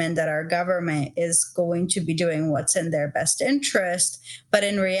system and that our government is going to be doing what's in their best interest. But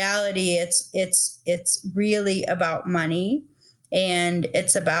in reality, it's really about money. And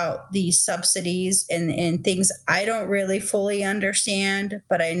it's about these subsidies and things I don't really fully understand,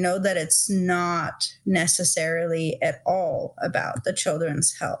 but I know that it's not necessarily at all about the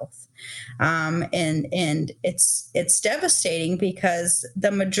children's health. And it's devastating because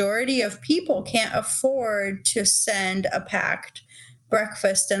the majority of people can't afford to send a packed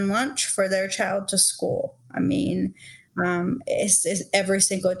breakfast and lunch for their child to school. I mean, it's every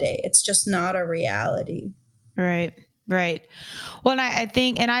single day. It's just not a reality. Right. Right. Well, and I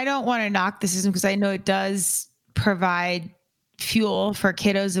think, and I don't want to knock the system because I know it does provide fuel for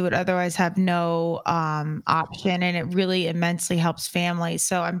kiddos who would otherwise have no option, and it really immensely helps families.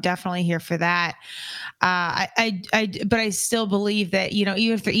 So I'm definitely here for that. But I still believe that, you know,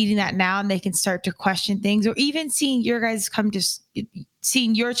 even if they're eating that now and they can start to question things, or even seeing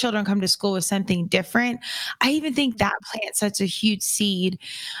seeing your children come to school with something different, I even think that plants such a huge seed.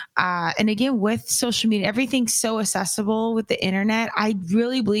 And again, with social media, everything's so accessible with the internet. I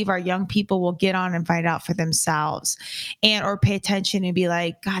really believe our young people will get on and find out for themselves, or pay attention and be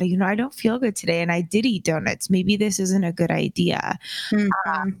like, God, you know, I don't feel good today, and I did eat donuts. Maybe this isn't a good idea.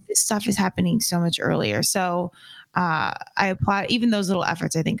 This stuff is happening so much earlier. So I applaud even those little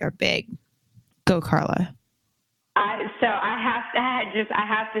efforts. I think are big. Go, Carla. I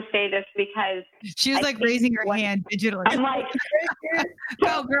have to say this because she was like raising her hand digitally. I'm like,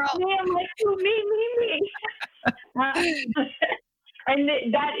 go girl. I'm like, me. And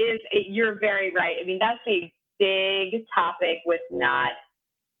that is, you're very right. I mean, that's a big topic with not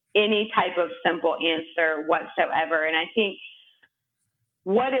any type of simple answer whatsoever. And I think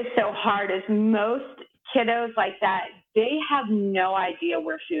what is so hard is most kiddos like that, they have no idea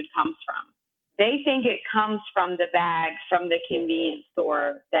where food comes from. They think it comes from the bag from the convenience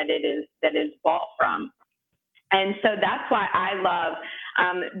store that is bought from. And so that's why I love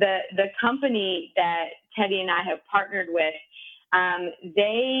the company that Teddy and I have partnered with.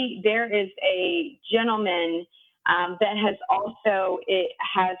 There is a gentleman that has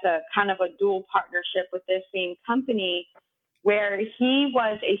a kind of a dual partnership with this same company, where he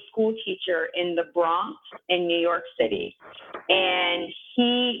was a school teacher in the Bronx in New York City. And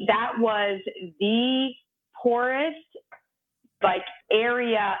that was the poorest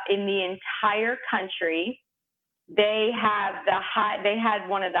area in the entire country. They had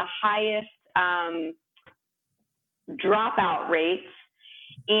one of the highest dropout rates.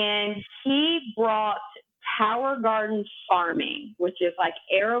 And he brought Tower Garden farming, which is like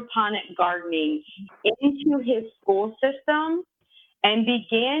aeroponic gardening, into his school system, and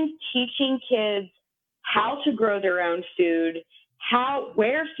began teaching kids how to grow their own food,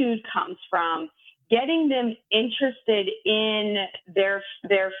 where food comes from, getting them interested in their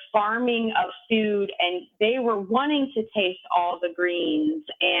farming of food. And they were wanting to taste all the greens,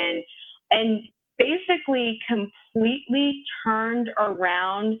 and basically completely turned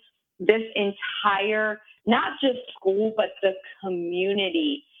around this entire, not just school, but the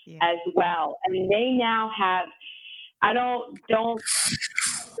community as well. I mean, they now have, don't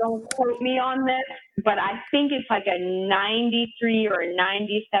quote me on this, but I think it's like a 93 or a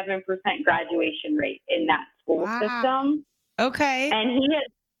 97% graduation rate in that school system. Okay. And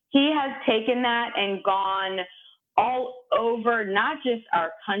he has taken that and gone all over, not just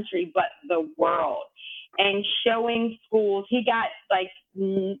our country, but the world, and showing schools. He got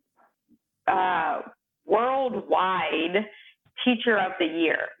worldwide Teacher of the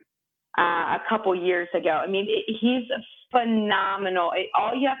Year a couple years ago. I mean, he's phenomenal.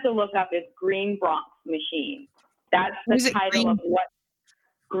 All you have to look up is Green Bronx Machine. That's the title of what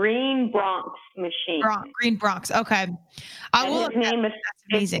Green Bronx Machine. Green Bronx. Okay. His name is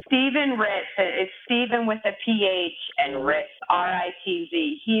Stephen Ritz. It's Stephen with a PH and Ritz,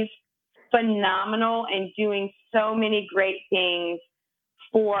 RITZ. He's phenomenal and doing so many great things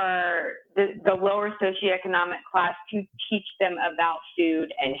for the lower socioeconomic class, to teach them about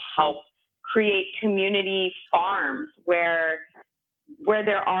food and help create community farms where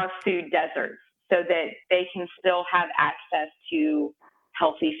there are food deserts, so that they can still have access to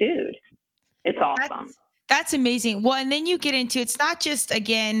healthy food. It's awesome. That's amazing. Well, and then you get into, it's not just,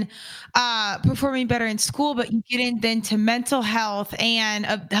 again, performing better in school, but you get into mental health and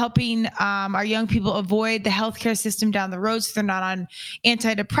helping our young people avoid the healthcare system down the road, so they're not on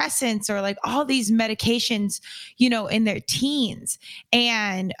antidepressants or like all these medications, you know, in their teens.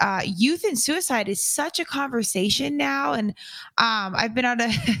 And youth and suicide is such a conversation now. And I've been out of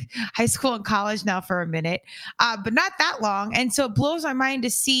high school and college now for a minute, but not that long. And so it blows my mind to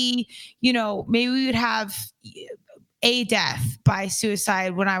see, you know, maybe we would have a death by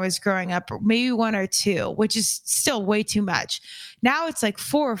suicide when I was growing up, or maybe one or two, which is still way too much, Now it's like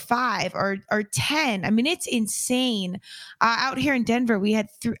 4 or 5 or 10. I mean, it's insane. Out here in Denver, we had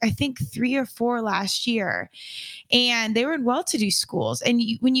I think 3 or 4 last year, and they were in well-to-do schools. And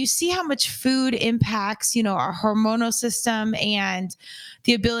when you see how much food impacts, our hormonal system and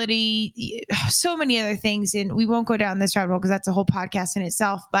the ability, so many other things, and we won't go down this rabbit hole because that's a whole podcast in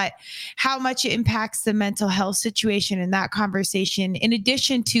itself, but how much it impacts the mental health situation in that conversation, in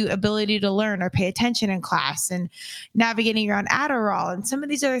addition to ability to learn or pay attention in class and navigating around Adderall and some of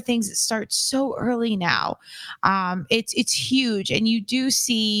these other things that start so early now. It's huge. And you do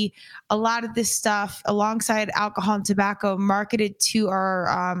see a lot of this stuff alongside alcohol and tobacco marketed to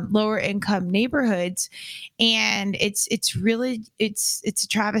our lower income neighborhoods. And it's a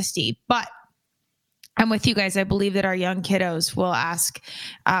travesty, but I'm with you guys. I believe that our young kiddos will ask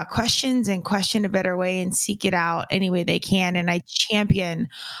questions and question a better way and seek it out any way they can. And I champion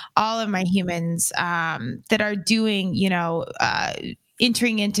all of my humans that are doing,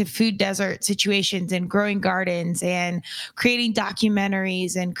 entering into food desert situations and growing gardens and creating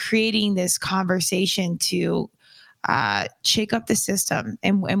documentaries and creating this conversation to shake up the system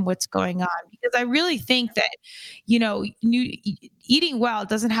and what's going on. Because I really think that, eating well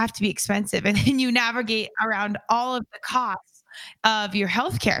doesn't have to be expensive. And then you navigate around all of the costs of your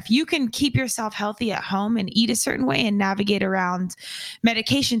healthcare. If you can keep yourself healthy at home and eat a certain way and navigate around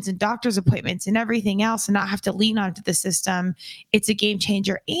medications and doctor's appointments and everything else and not have to lean onto the system, it's a game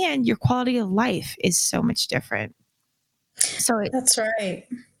changer. And your quality of life is so much different. So that's right.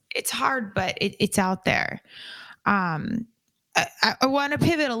 It's hard, but it's out there. I want to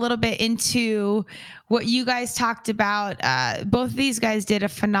pivot a little bit into what you guys talked about. Both of these guys did a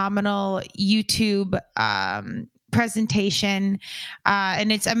phenomenal YouTube presentation.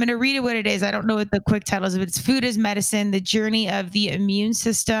 And I'm going to read it what it is. I don't know what the quick title is, but it's Food as Medicine, the Journey of the Immune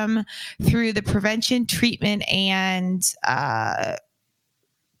System Through the Prevention, Treatment, and oh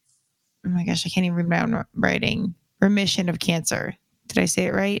my gosh, I can't even read my own writing. Remission of cancer. Did I say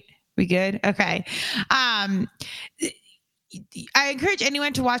it right? We good? Okay. I encourage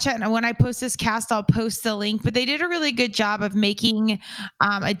anyone to watch that. And when I post this cast, I'll post the link, but they did a really good job of making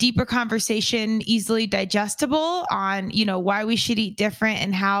a deeper conversation easily digestible on, why we should eat different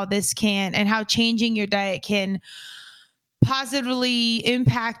and how how changing your diet can positively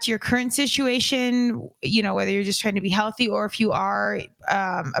impact your current situation, whether you're just trying to be healthy or if you are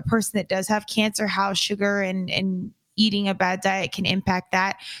a person that does have cancer, how sugar and eating a bad diet can impact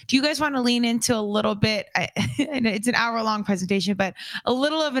that. Do you guys want to lean into a little bit? And it's an hour-long presentation, but a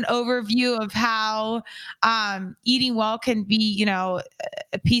little of an overview of how eating well can be, a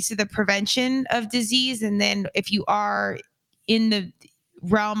piece of the prevention of disease. And then if you are in the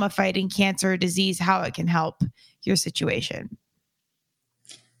realm of fighting cancer or disease, how it can help your situation.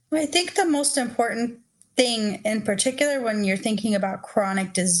 Well, I think the most important thing in particular when you're thinking about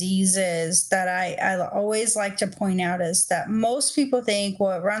chronic diseases that I always like to point out is that most people think,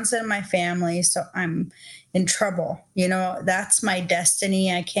 well, it runs in my family, so I'm in trouble. That's my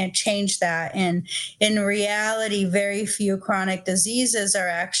destiny. I can't change that. And in reality, very few chronic diseases are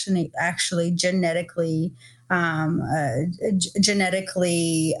actually genetically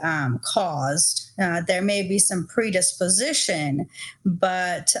caused. There may be some predisposition,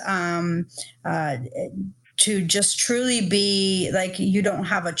 but to just truly be like, you don't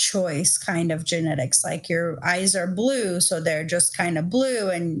have a choice kind of genetics, like your eyes are blue, so they're just kind of blue,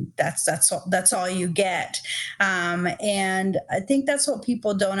 and that's all you get. And I think that's what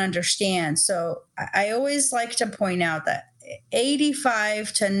people don't understand. So I always like to point out that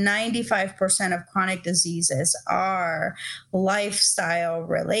 85 to 95% of chronic diseases are lifestyle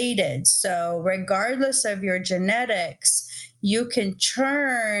related. So regardless of your genetics, you can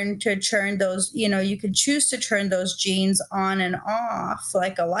turn those, you can choose to turn those genes on and off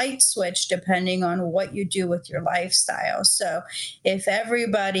like a light switch, depending on what you do with your lifestyle. So if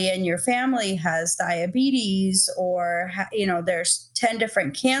everybody in your family has diabetes or, there's 10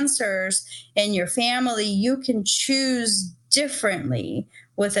 different cancers in your family, you can choose differently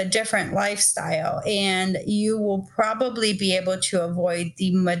with a different lifestyle, and you will probably be able to avoid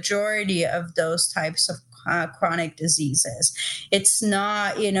the majority of those types of chronic diseases. It's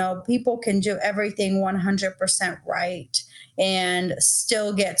not, people can do everything 100% right and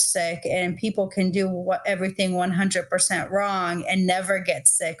still get sick, and people can do everything 100% wrong and never get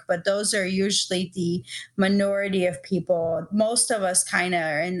sick. But those are usually the minority of people. Most of us kind of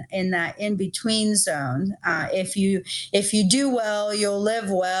are in that in-between zone. If you do well, you'll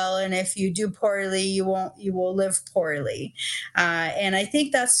live well, and if you do poorly, you will live poorly. And I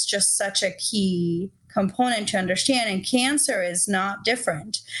think that's just such a key component to understand. And cancer is not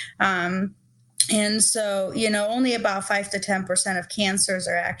different. And so, only about 5 to 10% of cancers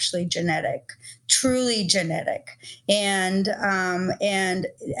are actually genetic, truly genetic, and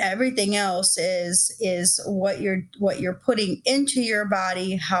everything else is what you're putting into your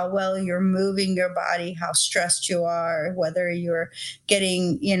body, how well you're moving your body, how stressed you are, whether you're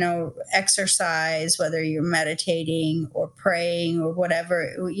getting exercise, whether you're meditating or praying or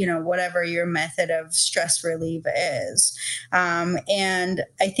whatever your method of stress relief is. And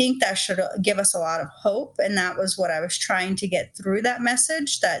I think that should give us a lot of hope. And that was what I was trying to get through that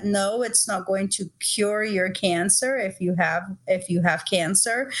message, that no, it's not going to cure your cancer if you have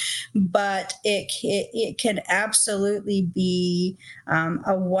cancer, but it can absolutely be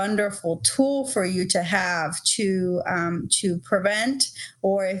a wonderful tool for you to have to prevent,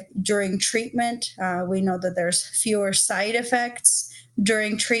 or during treatment. We know that there's fewer side effects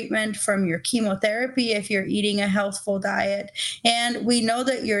during treatment from your chemotherapy if you're eating a healthful diet. And we know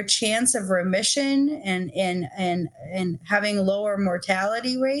that your chance of remission and having lower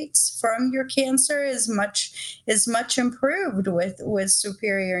mortality rates from your cancer is much improved with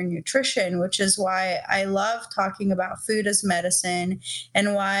superior nutrition, which is why I love talking about food as medicine,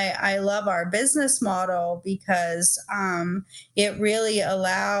 and why I love our business model, because it really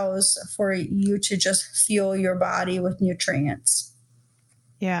allows for you to just fuel your body with nutrients.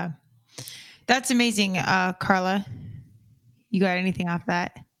 Yeah. That's amazing. Carla, you got anything off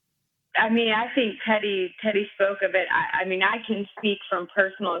that? I mean, I think Teddy spoke of it. I mean, I can speak from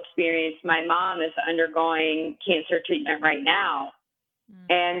personal experience. My mom is undergoing cancer treatment right now.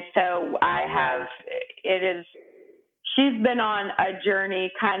 And so she's been on a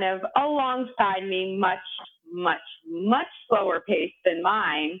journey kind of alongside me, much, much, much slower pace than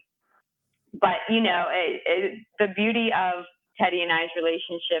mine. But, the beauty of Teddy and I's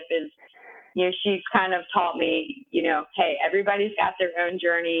relationship is, she's kind of taught me, hey, everybody's got their own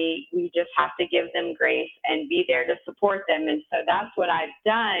journey. We just have to give them grace and be there to support them. And so that's what I've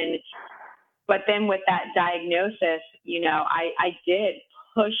done. But then with that diagnosis, I did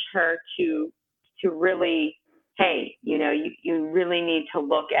push her to really, hey, you really need to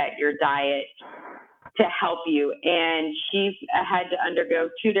look at your diet to help you. And she's had to undergo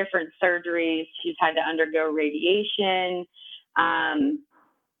 2 different surgeries. She's had to undergo radiation.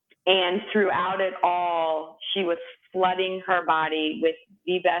 And throughout it all, she was flooding her body with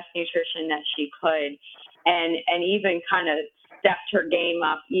the best nutrition that she could, and even kind of stepped her game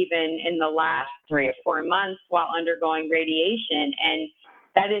up even in the last 3 or 4 months while undergoing radiation. And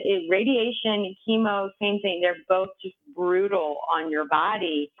that is radiation, chemo, same thing. They're both just brutal on your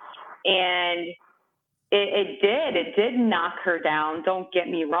body. And it did knock her down. Don't get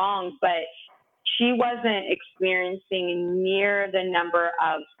me wrong, but she wasn't experiencing near the number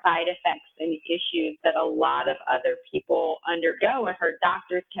of side effects and issues that a lot of other people undergo. And her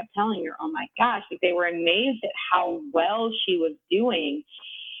doctors kept telling her, oh my gosh, they were amazed at how well she was doing.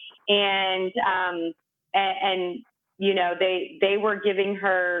 And they were giving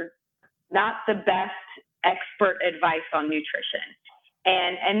her not the best expert advice on nutrition.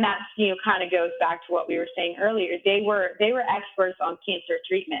 And that's, kind of goes back to what we were saying earlier. They were experts on cancer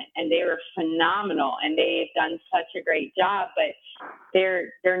treatment, and they were phenomenal, and they've done such a great job, but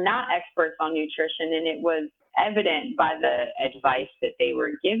they're not experts on nutrition. And it was evident by the advice that they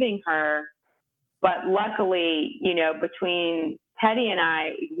were giving her. But luckily, between Teddy and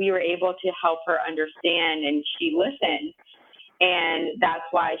I, we were able to help her understand, and she listened. And that's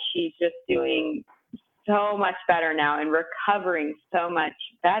why she's just doing so much better now and recovering so much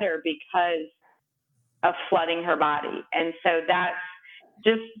better because of flooding her body. And so that's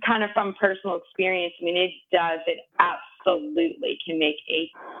just kind of from personal experience. I mean, it absolutely can make a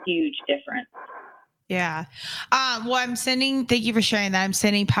huge difference. Yeah. Well, thank you for sharing that. I'm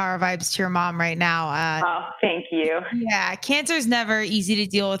sending power vibes to your mom right now. Oh, thank you. Yeah. Cancer is never easy to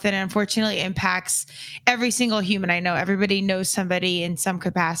deal with, and unfortunately impacts every single human I know. Everybody knows somebody in some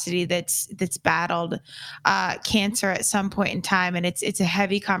capacity that's battled cancer at some point in time. And it's a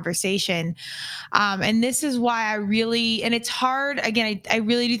heavy conversation. And this is why and it's hard. Again, I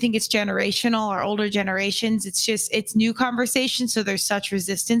really do think it's generational, or older generations. It's new conversation. So there's such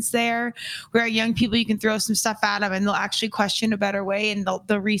resistance there, where young people, you can throw some stuff at them and they'll actually question a better way, and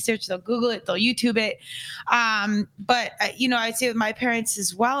they'll research, they'll Google it, they'll YouTube it. But I'd say with my parents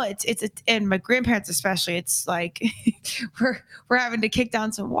as well, and my grandparents especially, it's like we're having to kick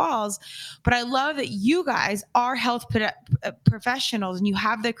down some walls. But I love that you guys are health professionals, and you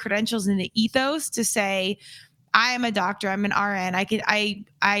have the credentials and the ethos to say, I am a doctor. I'm an RN.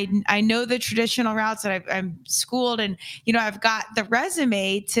 I know the traditional routes, that I'm schooled, and I've got the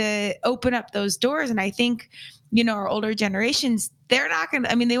resume to open up those doors. And I think our older generations, they're not going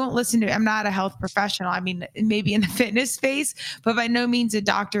to, I mean, they won't listen to, I'm not a health professional. I mean, maybe in the fitness space, but by no means a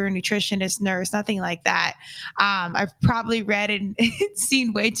doctor, a nutritionist, nurse, nothing like that. I've probably read and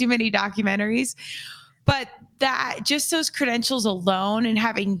seen way too many documentaries, but that just those credentials alone and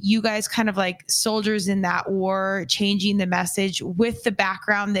having you guys kind of like soldiers in that war, changing the message with the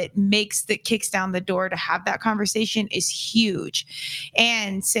background that kicks down the door to have that conversation is huge.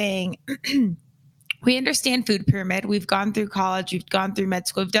 And saying, we understand food pyramid. We've gone through college. We've gone through med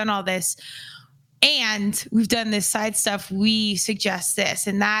school. We've done all this. And we've done this side stuff. We suggest this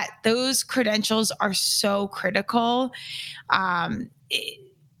and that. Those credentials are so critical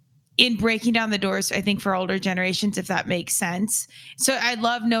in breaking down the doors, I think, for older generations, if that makes sense. So I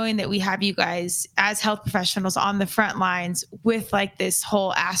love knowing that we have you guys as health professionals on the front lines with like this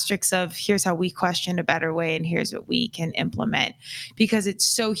whole asterisk of here's how we question a better way and here's what we can implement, because it's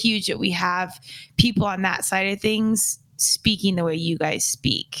so huge that we have people on that side of things speaking the way you guys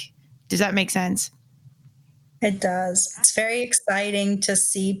speak. Does that make sense? It does. It's very exciting to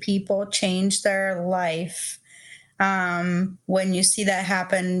see people change their life. When you see that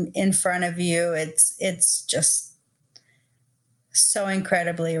happen in front of you, it's just so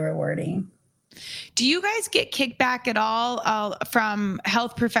incredibly rewarding. Do you guys get kickback at all from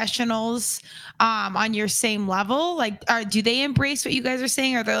health professionals on your same level? Like, do they embrace what you guys are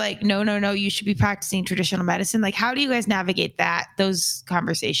saying? Or they're like, no, you should be practicing traditional medicine? Like, how do you guys navigate those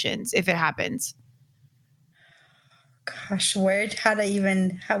conversations if it happens? Gosh, where to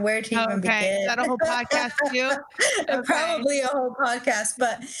even begin? Is that a whole podcast too? Okay. Probably a whole podcast,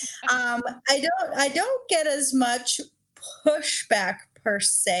 but I don't get as much pushback per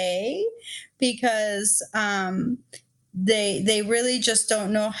se, because they really just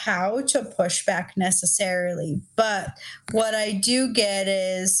don't know how to push back necessarily. But what I do get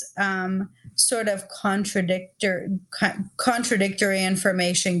is sort of contradictory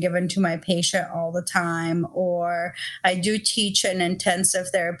information given to my patient all the time. Or I do teach an intensive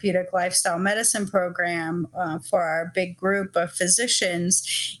therapeutic lifestyle medicine program for our big group of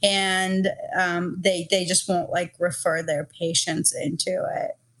physicians, and they just won't like refer their patients into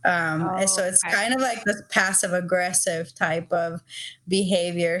it. So it's kind of like this passive aggressive type of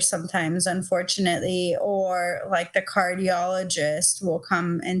behavior sometimes, unfortunately. Or like the cardiologist will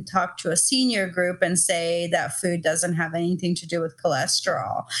come and talk to a senior group and say that food doesn't have anything to do with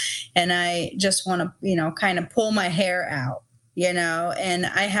cholesterol. And I just want to, kind of pull my hair out. And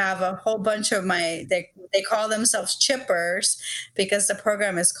I have a whole bunch of they call themselves chippers because the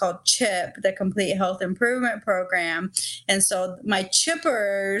program is called CHIP, the Complete Health Improvement Program. And so my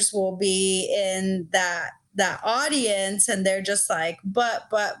chippers will be in that audience, and they're just like, but.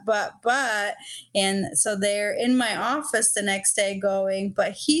 And so they're in my office the next day going,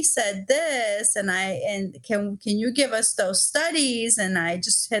 but he said this, and can you give us those studies? And I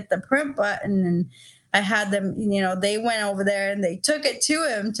just hit the print button, and I had them, they went over there and they took it to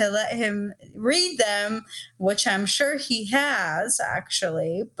him to let him read them, which I'm sure he has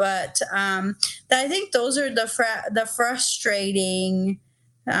actually. But I think those are the frustrating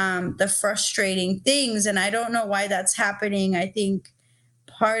things. And I don't know why that's happening. I think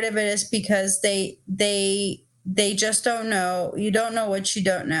part of it is because they just don't know. You don't know what you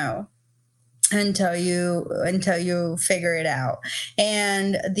don't know until you figure it out.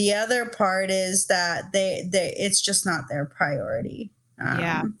 And the other part is that it's just not their priority.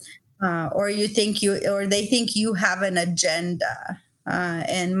 Or they think you have an agenda.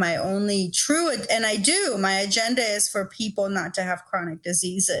 And my agenda is for people not to have chronic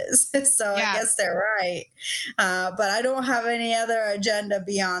diseases. So yeah. I guess they're right. But I don't have any other agenda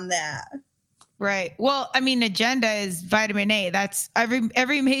beyond that. Right. Well, I mean, agenda is vitamin A. That's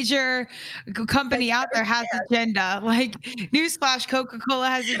every major company out there has agenda. Like, newsflash, Coca-Cola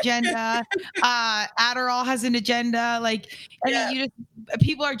has agenda. Adderall has an agenda. Like,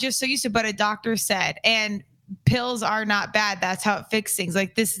 people are just so used to, but a doctor said, and pills are not bad. That's how it fixes things.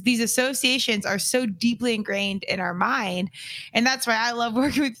 Like these associations are so deeply ingrained in our mind. And that's why I love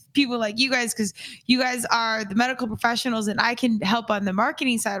working with people like you guys, because you guys are the medical professionals and I can help on the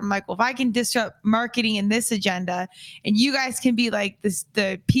marketing side. I'm like, well, if I can disrupt marketing in this agenda and you guys can be like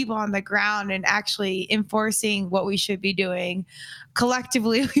the people on the ground and actually enforcing what we should be doing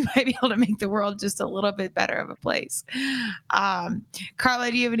collectively, we might be able to make the world just a little bit better of a place. Carla,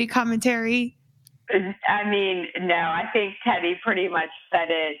 do you have any commentary? I mean, no, I think Teddy pretty much said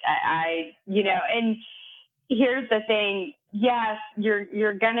it. And here's the thing. Yes,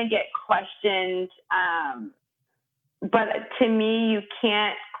 you're going to get questioned. But to me, you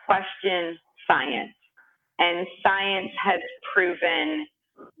can't question science. And science has proven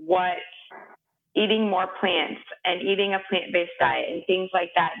what eating more plants and eating a plant-based diet and things like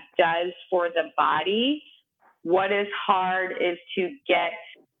that does for the body, what is hard is to get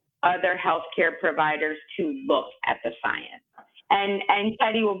other healthcare providers to look at the science. And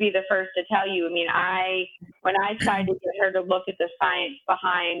Teddy will be the first to tell you, I mean, when I tried to get her to look at the science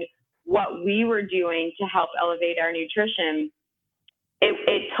behind what we were doing to help elevate our nutrition,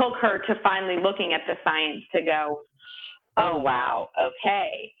 it took her to finally looking at the science to go, oh, wow,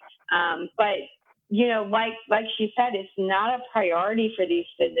 okay. But, you know, like she said, it's not a priority for these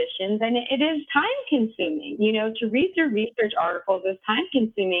physicians, and it is time consuming. You know, to read through research articles is time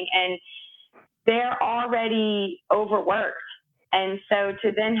consuming, and they're already overworked. And so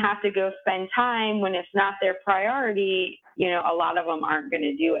to then have to go spend time when it's not their priority, you know, a lot of them aren't going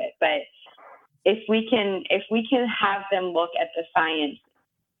to do it. But if we can have them look at the science,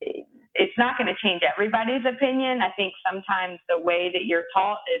 it's not going to change everybody's opinion. I think sometimes the way that you're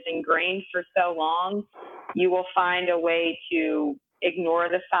taught is ingrained for so long, you will find a way to ignore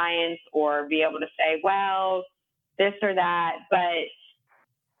the science or be able to say, well, this or that, but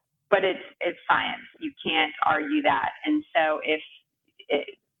it's science. You can't argue that. And so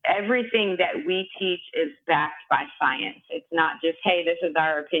everything that we teach is backed by science. It's not just, hey, this is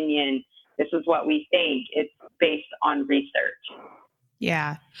our opinion, this is what we think. It's based on research.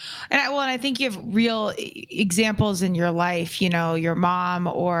 Yeah. And I think you have real examples in your life, you know, your mom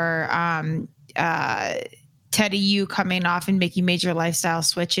or Teddy, you coming off and making major lifestyle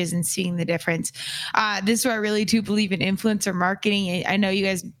switches and seeing the difference. This is where I really do believe in influencer marketing. I know you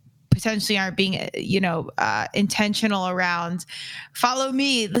guys potentially aren't being, intentional around follow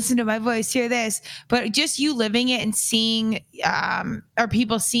me, listen to my voice, hear this, but just you living it and seeing, or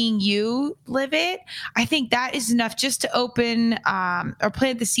people seeing you live it. I think that is enough just to open, or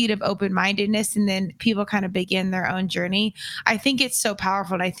plant the seed of open-mindedness, and then people kind of begin their own journey. I think it's so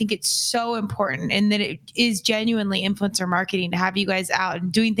powerful, and I think it's so important, and that it is genuinely influencer marketing to have you guys out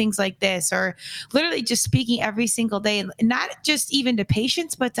and doing things like this, or literally just speaking every single day, and not just even to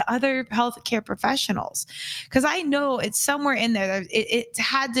patients, but to other healthcare professionals. Because I know it's somewhere in there. It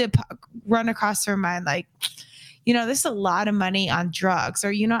had to run across their mind, like, this is a lot of money on drugs,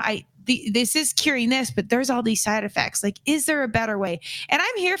 or, this is curing this, but there's all these side effects. Like, is there a better way? And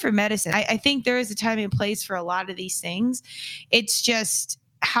I'm here for medicine. I think there is a time and place for a lot of these things. It's just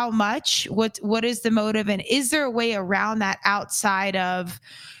how much, what is the motive? And is there a way around that outside of,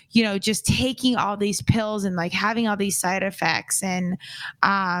 just taking all these pills and like having all these side effects and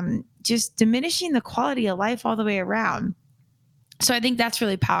just diminishing the quality of life all the way around? So I think that's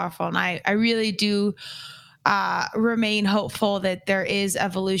really powerful. And I really do remain hopeful that there is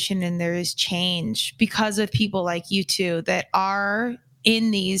evolution and there is change because of people like you two that are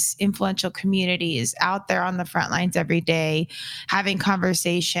in these influential communities out there on the front lines every day, having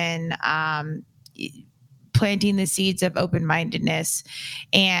conversation, planting the seeds of open-mindedness,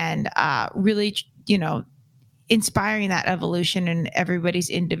 and really, inspiring that evolution in everybody's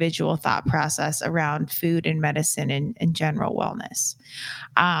individual thought process around food and medicine and general wellness.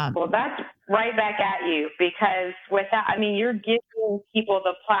 Well, that's right back at you, because you're giving people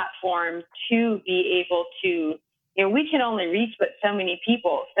the platform to be able to, we can only reach but so many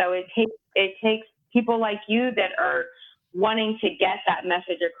people. So it takes people like you that are wanting to get that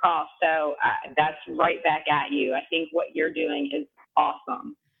message across. So that's right back at you. I think what you're doing is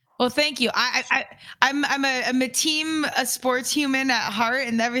awesome. Well, thank you. I'm a sports human at heart,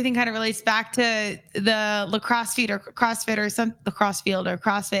 and everything kind of relates back to the lacrosse field or CrossFit or some lacrosse field or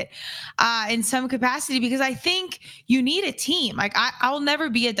CrossFit in some capacity, because I think you need a team. Like I'll never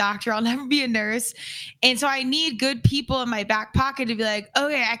be a doctor, I'll never be a nurse, and so I need good people in my back pocket to be like,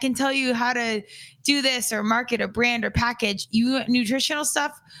 okay, I can tell you how to do this or market a brand or package. You nutritional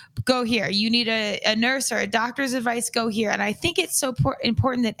stuff, go here. You need a nurse or a doctor's advice, go here. And I think it's so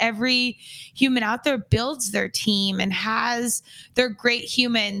important that every human out there builds their team and has their great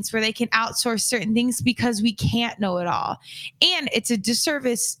humans where they can outsource certain things, because we can't know it all. And it's a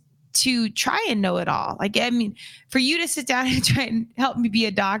disservice to try and know it all. Like, for you to sit down and try and help me be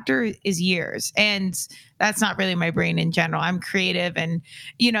a doctor is years. And that's not really my brain in general. I'm creative and,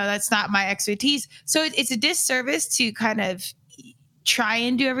 that's not my expertise. So it's a disservice to kind of try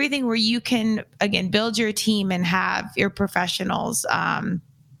and do everything where you can, again, build your team and have your professionals,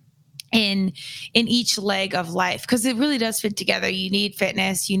 in each leg of life, because it really does fit together. You need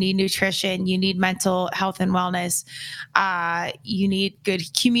fitness, you need nutrition, you need mental health and wellness, you need good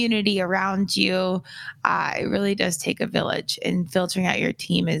community around you. It really does take a village, and filtering out your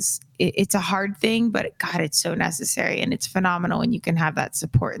team it's a hard thing, but God, it's so necessary, and it's phenomenal when you can have that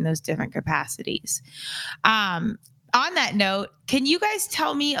support in those different capacities. on that note, can you guys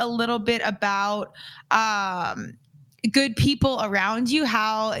tell me a little bit about good people around you?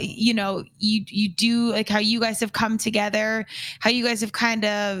 How you do, like, how you guys have come together, how you guys have kind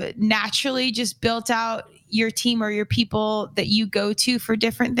of naturally just built out your team or your people that you go to for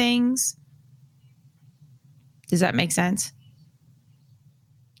different things. Does that make sense?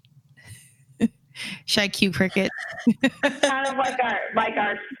 Should I cue cricket? Kind of like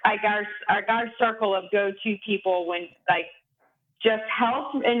our circle of go-to people when, like, just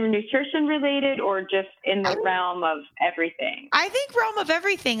health and nutrition related, or just in the realm of everything? I think realm of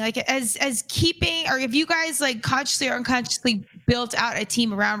everything, like as keeping, or if you guys like consciously or unconsciously built out a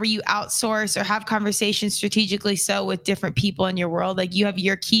team around where you outsource or have conversations strategically so with different people in your world, like you have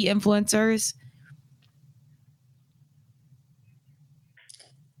your key influencers.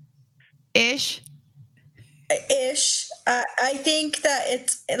 Ish. I think that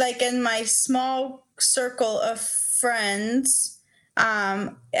it's like in my small circle of friends.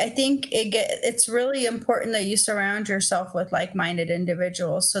 I think it's really important that you surround yourself with like-minded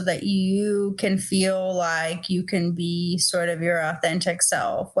individuals so that you can feel like you can be sort of your authentic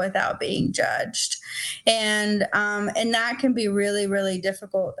self without being judged. And that can be really, really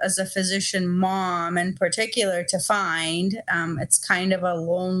difficult as a physician mom in particular to find. It's kind of a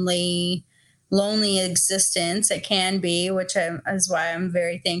lonely existence. It can be, which is why I'm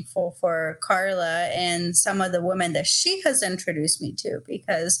very thankful for Carla and some of the women that she has introduced me to,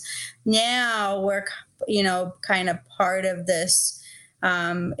 because now we're, kind of part of this,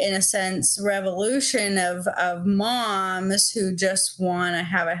 in a sense, revolution of moms who just want to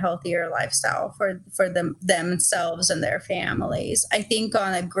have a healthier lifestyle for themselves and their families. I think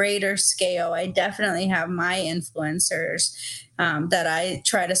on a greater scale, I definitely have my influencers that I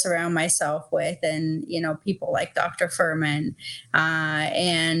try to surround myself with, and people like Dr. Furman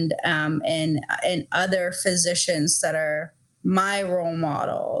and other physicians that are my role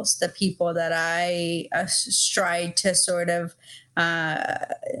models, the people that I strive to sort of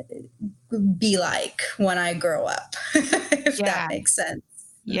be like when I grow up, if that makes sense.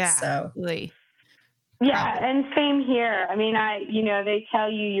 Yeah, so. absolutely. Yeah, and same here. I mean, they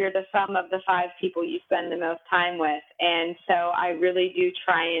tell you you're the sum of the 5 people you spend the most time with. And so I really do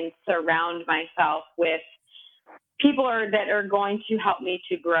try and surround myself with people that are going to help me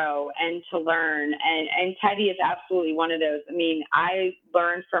to grow and to learn. And Teddy is absolutely one of those. I mean, I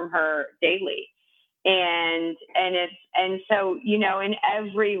learn from her daily. And so, in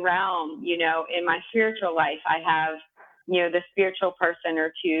every realm, in my spiritual life, I have the spiritual person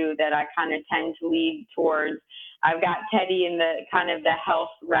or two that I kind of tend to lead towards. I've got Teddy in the kind of the health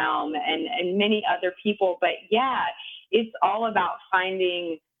realm and many other people. But yeah, it's all about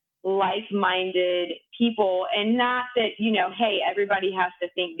finding like-minded people, and not that, hey, everybody has to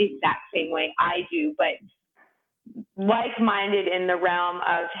think the exact same way I do, but like-minded in the realm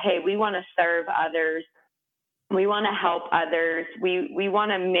of, hey, we want to serve others. We want to help others. We want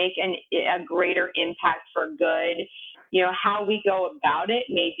to make a greater impact for good. How we go about it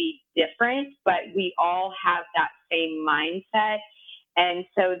may be different, but we all have that same mindset. And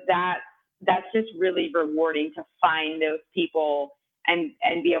so that's just really rewarding to find those people and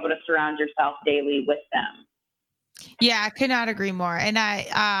be able to surround yourself daily with them. Yeah, I could not agree more. And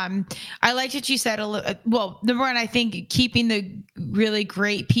I liked what you said a little. Well, number one, I think keeping the really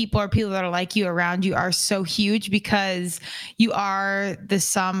great people or people that are like you around you are so huge, because you are the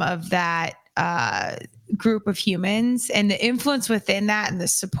sum of that group of humans, and the influence within that and the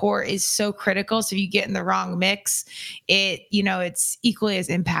support is so critical. So if you get in the wrong mix, it's equally as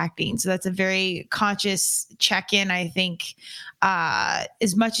impacting. So that's a very conscious check-in, I think,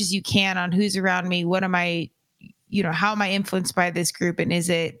 as much as you can on who's around me. What am I, how am I influenced by this group, and is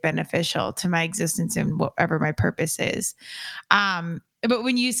it beneficial to my existence and whatever my purpose is? But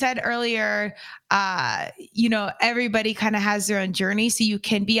when you said earlier, everybody kind of has their own journey. So you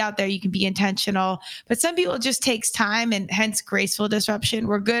can be out there, you can be intentional, but some people it just takes time, and hence graceful disruption.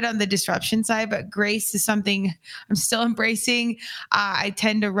 We're good on the disruption side, but grace is something I'm still embracing. I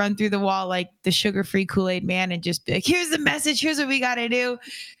tend to run through the wall like the sugar-free Kool-Aid man and just be like, here's the message, here's what we got to do.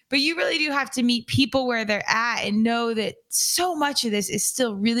 But you really do have to meet people where they're at and know that so much of this is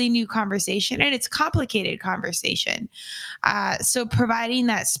still really new conversation, and it's complicated conversation. So providing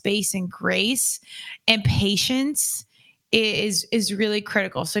that space and grace and patience is really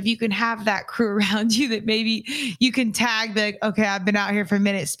critical. So if you can have that crew around you that maybe you can tag okay, I've been out here for a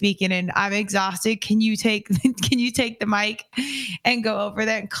minute speaking and I'm exhausted. Can you take the mic and go over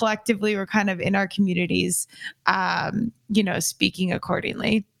that? And collectively, we're kind of in our communities, speaking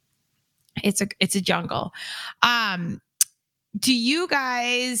accordingly. It's a jungle. do you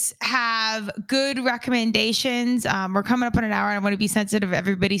guys have good recommendations? We're coming up on an hour and I want to be sensitive of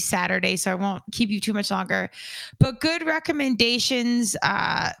everybody's Saturday, so I won't keep you too much longer. But good recommendations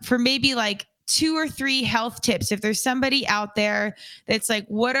for maybe like 2 or 3 health tips. If there's somebody out there that's like,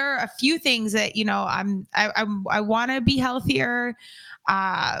 what are a few things that, I want to be healthier?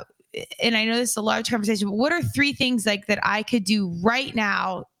 And I know this is a large conversation, but what are 3 things like that I could do right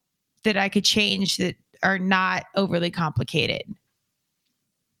now that I could change that are not overly complicated?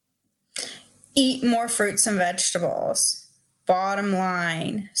 Eat more fruits and vegetables. Bottom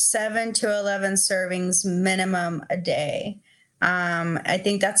line, 7 to 11 servings minimum a day. I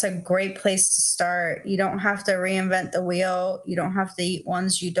think that's a great place to start. You don't have to reinvent the wheel. You don't have to eat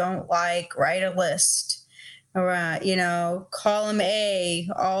ones you don't like. Write a list. Column A,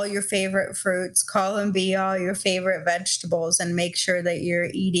 all your favorite fruits, column B, all your favorite vegetables, and make sure that you're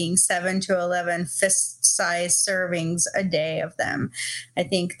eating 7 to 11 fist-sized servings a day of them. I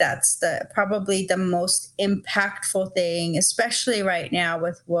think that's probably the most impactful thing, especially right now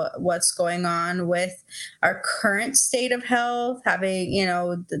with what's going on with our current state of health, having,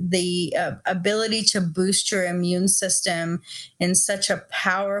 the ability to boost your immune system in such a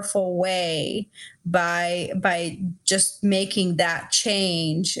powerful way by just making that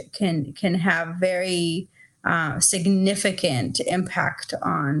change can have very significant impact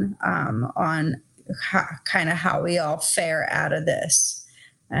on how we all fare out of this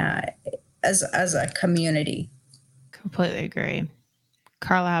as a community. Completely agree.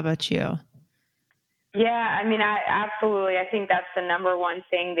 Carla, how about you? Yeah, I mean, I absolutely. I think that's the number one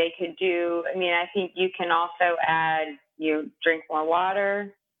thing they could do. I mean, I think you can also add, drink more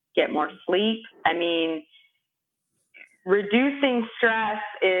water, get more sleep. I mean, reducing stress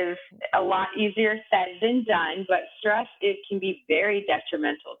is a lot easier said than done, but stress, it can be very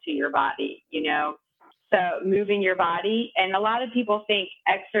detrimental to your body, So moving your body, and a lot of people think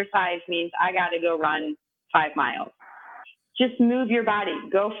exercise means I got to go run 5 miles. Just move your body,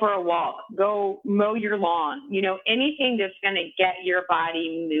 go for a walk, go mow your lawn, anything that's going to get your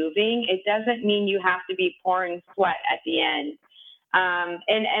body moving. It doesn't mean you have to be pouring sweat at the end.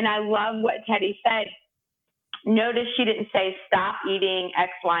 And I love what Teddy said. Notice she didn't say stop eating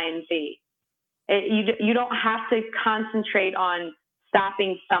X, Y, and Z. You don't have to concentrate on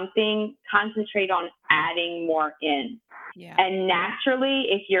stopping something, concentrate on adding more in. Yeah. And naturally,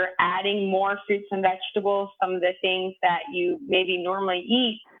 if you're adding more fruits and vegetables, some of the things that you maybe normally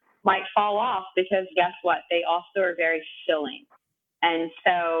eat might fall off because guess what? They also are very filling. And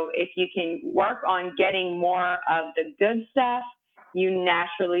so if you can work on getting more of the good stuff, you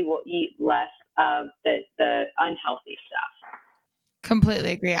naturally will eat less of the unhealthy stuff.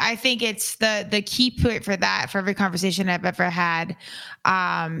 Completely agree. I think it's the key point for that, for every conversation I've ever had,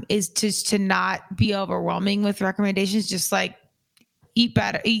 is just to not be overwhelming with recommendations. Just like eat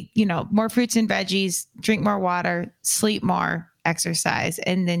better, more fruits and veggies, drink more water, sleep more, exercise,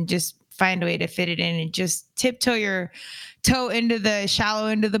 and then just find a way to fit it in and just tiptoe your toe into the shallow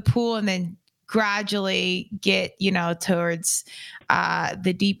end of the pool and then gradually get, towards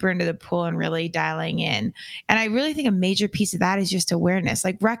the deeper into the pool and really dialing in. And I really think a major piece of that is just awareness,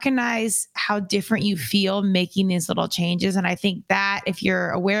 like recognize how different you feel making these little changes. And I think that if you're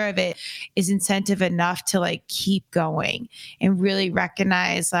aware of it is incentive enough to like keep going and really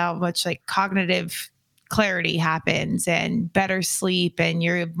recognize how much like cognitive clarity happens and better sleep and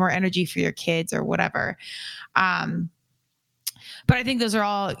you're more energy for your kids or whatever. But I think those are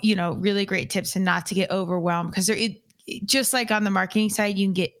all, really great tips and not to get overwhelmed because just like on the marketing side, you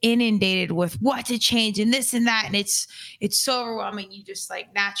can get inundated with what to change and this and that. And it's so overwhelming. You just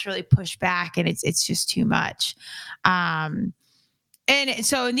like naturally push back and it's just too much. And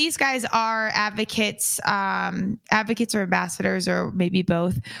so these guys are advocates or ambassadors or maybe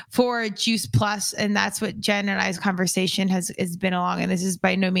both for Juice Plus. And that's what Jen and I's conversation has been along. And this is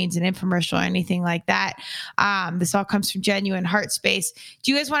by no means an infomercial or anything like that. This all comes from genuine heart space.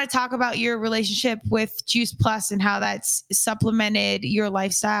 Do you guys want to talk about your relationship with Juice Plus and how that's supplemented your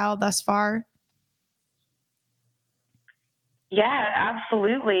lifestyle thus far? Yeah,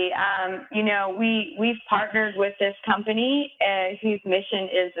 absolutely. We've partnered with this company whose mission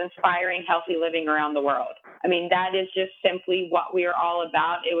is inspiring healthy living around the world. I mean, that is just simply what we are all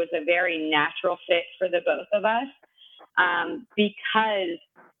about. It was a very natural fit for the both of us because,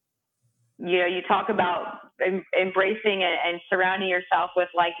 you talk about embracing and surrounding yourself with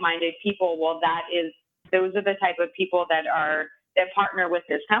like-minded people. Well, those are the type of people that partner with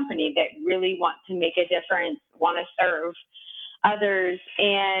this company that really want to make a difference, want to serve others.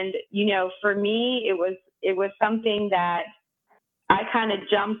 And, for me, it was something that I kind of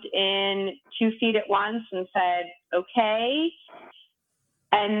jumped in 2 feet at once and said, okay.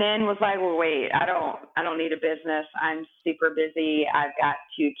 And then was like, well, wait, I don't need a business. I'm super busy. I've got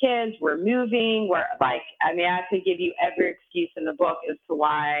 2 kids. We're moving. I could give you every excuse in the book as to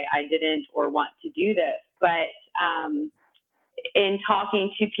why I didn't or want to do this. But in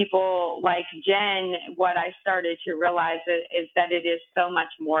talking to people like Jen, what I started to realize is that it is so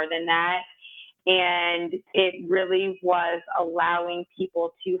much more than that. And it really was allowing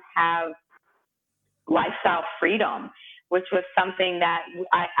people to have lifestyle freedom, which was something that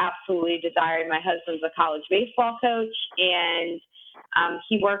I absolutely desired. My husband's a college baseball coach, and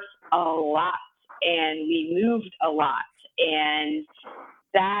he works a lot, and we moved a lot. And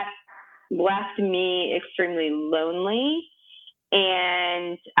that left me extremely lonely.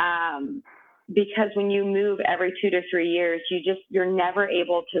 And because when you move every 2 to 3 years, you're never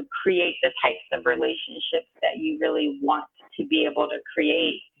able to create the types of relationships that you really want to be able to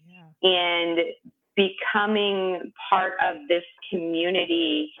create. Yeah. And becoming part of this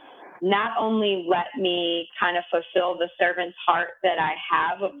community not only let me kind of fulfill the servant's heart that I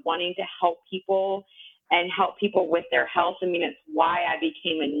have of wanting to help people and help people with their health. I mean, it's why I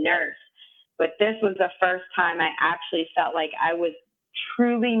became a nurse. But this was the first time I actually felt like I was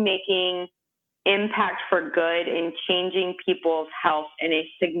truly making impact for good in changing people's health in a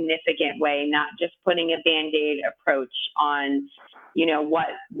significant way, not just putting a Band-Aid approach on,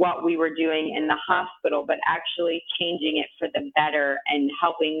 what we were doing in the hospital, but actually changing it for the better and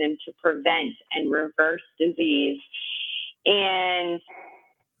helping them to prevent and reverse disease. And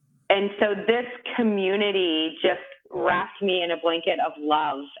so this community just wrapped me in a blanket of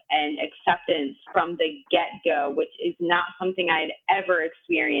love and acceptance from the get-go, which is not something I had ever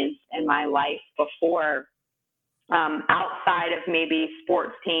experienced in my life before, outside of maybe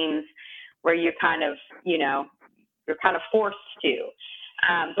sports teams where you're kind of forced to.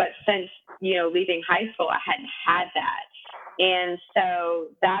 But since, leaving high school, I hadn't had that. And so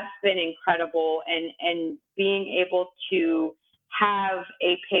that's been incredible. And being able to have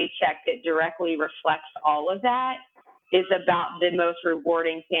a paycheck that directly reflects all of that is about the most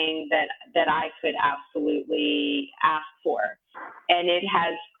rewarding thing that I could absolutely ask for. And it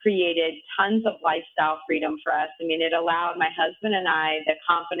has created tons of lifestyle freedom for us. I mean, it allowed my husband and I the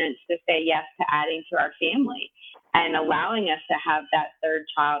confidence to say yes to adding to our family and allowing us to have that third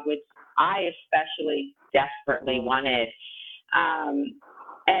child, which I especially desperately wanted. And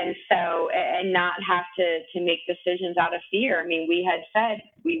not have to make decisions out of fear. I mean, we had said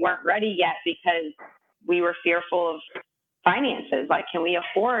we weren't ready yet because we were fearful of finances. Like, can we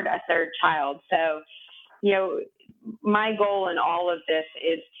afford a third child? So, my goal in all of this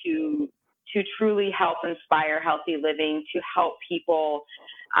is to truly help inspire healthy living, to help people,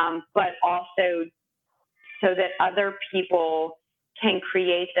 but also so that other people can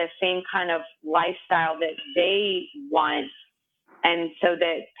create the same kind of lifestyle that they want. And so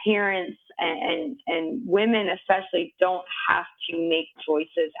that parents and women especially don't have to make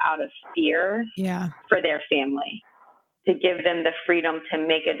choices out of fear for their family, to give them the freedom to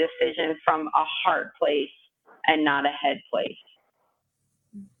make a decision from a heart place and not a head place.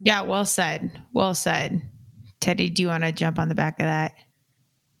 Yeah, well said. Well said. Teddy, do you want to jump on the back of that?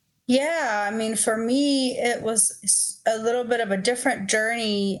 Yeah, I mean, for me, it was a little bit of a different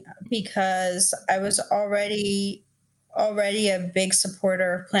journey because I was already a big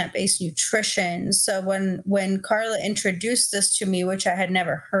supporter of plant-based nutrition. So when Carla introduced this to me, which I had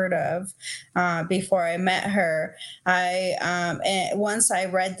never heard of before I met her, and once I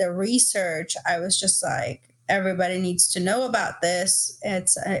read the research, I was just like, everybody needs to know about this.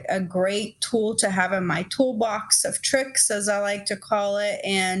 It's a great tool to have in my toolbox of tricks, as I like to call it,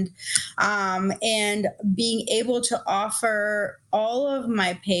 and being able to offer all of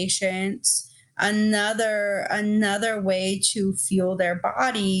my patients another way to fuel their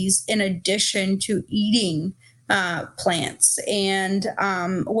bodies in addition to eating plants, and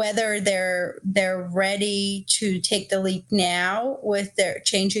whether they're ready to take the leap now with their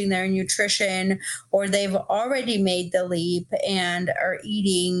changing their nutrition, or they've already made the leap and are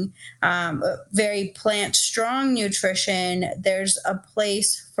eating very plant strong nutrition, there's a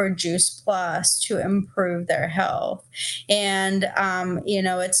place for Juice Plus to improve their health. And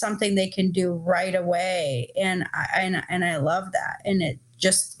it's something they can do right away, and I love that. And it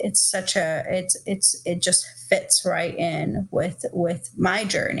just fits right in with my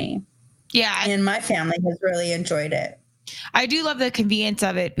journey. Yeah. And my family has really enjoyed it. I do love the convenience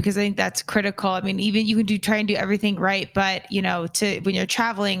of it because I think that's critical. I mean, even you can try and do everything right, but when you're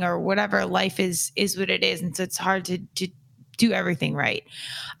traveling or whatever, life is what it is. And so it's hard to do everything right.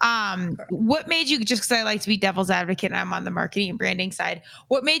 What made you, just because I like to be devil's advocate and I'm on the marketing and branding side,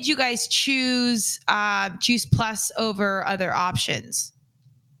 what made you guys choose Juice Plus over other options?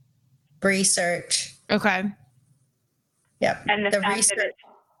 Research. Okay. Yep. And the fact that it's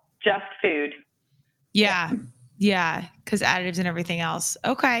just food. Yeah. Yeah. Because additives and everything else.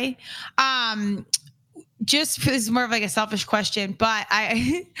 Okay. Just this is more of like a selfish question, but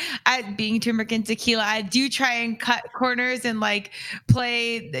I being turmeric and tequila, I do try and cut corners and like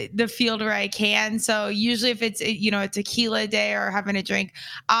play the field where I can. So usually if it's, you know, a tequila day or having a drink,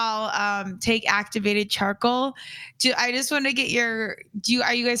 I'll take activated charcoal. I just want to get are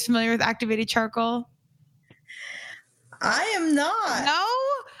you guys familiar with activated charcoal? I am not. No?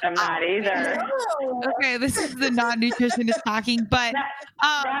 I'm not either. No. Okay, this is the non-nutritionist talking, but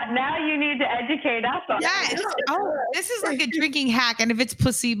now you need to educate us on yes. it. Oh, this is like a drinking hack, and if it's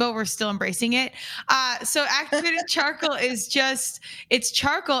placebo, we're still embracing it. So activated charcoal is it's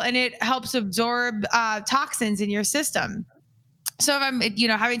charcoal, and it helps absorb toxins in your system. So if I'm, you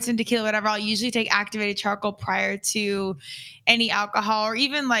know, having some tequila, whatever, I'll usually take activated charcoal prior to any alcohol or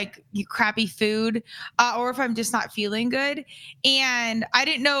even like crappy food, or if I'm just not feeling good. And I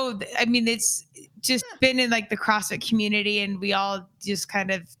didn't know, I mean, it's just been in like the CrossFit community and we all just kind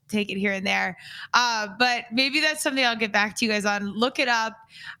of take it here and there. But maybe that's something I'll get back to you guys on. Look it up.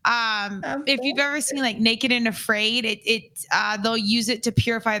 If you've ever seen like Naked and Afraid, they'll use it to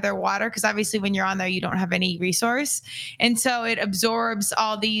purify their water. Cause obviously when you're on there, you don't have any resource. And so it absorbs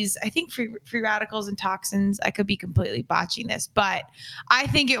all these, I think free radicals and toxins. I could be completely botching this, but I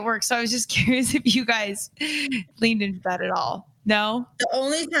think it works. So I was just curious if you guys leaned into that at all. No? The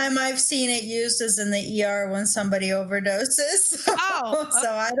only time I've seen it used is in the ER when somebody overdoses. Oh,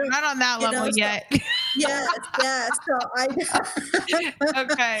 so I don't, not on that level yet. Yeah. So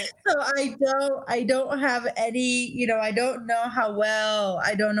Okay. So I don't have any, you know, I don't know how well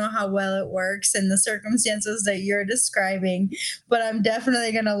it works in the circumstances that you're describing, but I'm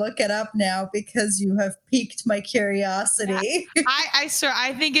definitely going to look it up now because you have piqued my curiosity. Yeah. I swear,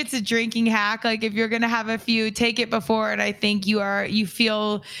 I think it's a drinking hack. Like if you're going to have a few, take it before. And I think you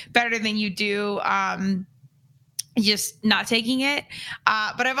feel better than you do. Just not taking it.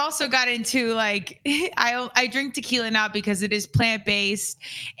 But I've also got into like, I drink tequila now because it is plant-based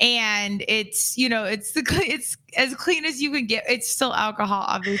and it's, you know, it's as clean as you can get. It's still alcohol,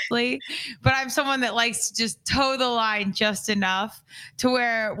 obviously, but I'm someone that likes to just toe the line just enough to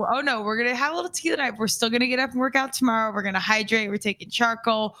where, oh no, we're going to have a little tequila night. We're still going to get up and work out tomorrow. We're going to hydrate. We're taking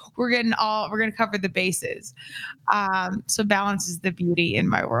charcoal. We're going to cover the bases. So balance is the beauty in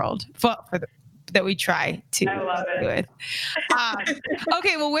my world that we try to do with.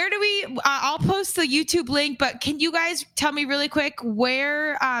 Okay, well, where do we? I'll post the YouTube link, but can you guys tell me really quick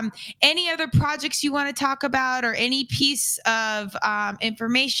where any other projects you want to talk about, or any piece of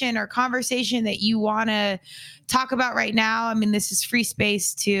information or conversation that you want to talk about right now? I mean, this is free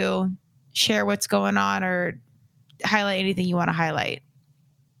space to share what's going on or highlight anything you want to highlight.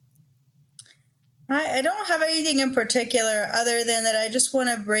 I don't have anything in particular other than that I just want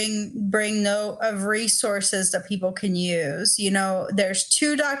to bring note of resources that people can use. You know, there's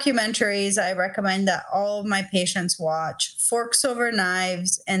 2 documentaries I recommend that all of my patients watch: Forks Over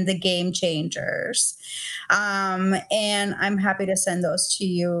Knives and The Game Changers. And I'm happy to send those to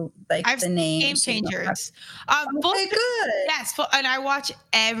you, like the names. Game Changers. Okay, good. Yes, and I watch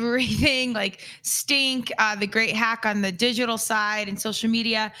everything like Stink, The Great Hack on the digital side and social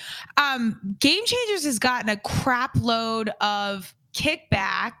media. Game Changers has gotten a crap load of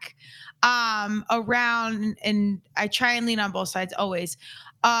kickback around, and I try and lean on both sides always,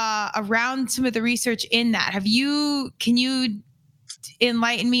 around some of the research in that. Can you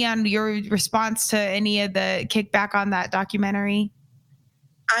enlighten me on your response to any of the kickback on that documentary?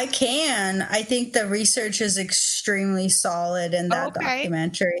 I can. I think the research is extremely solid in that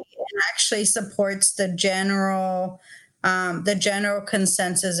documentary. It actually supports the general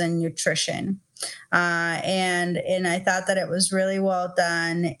consensus in nutrition. And I thought that it was really well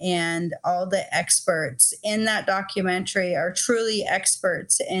done. And all the experts in that documentary are truly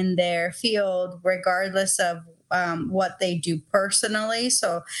experts in their field, regardless of what they do personally.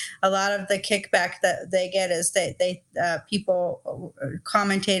 So a lot of the kickback that they get is that people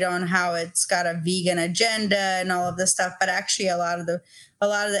commentate on how it's got a vegan agenda and all of this stuff, but actually a lot of the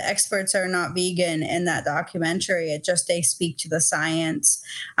experts are not vegan in that documentary. It just, they speak to the science.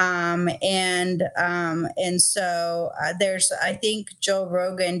 And so there's, I think Joe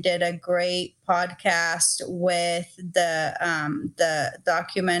Rogan did a great podcast with the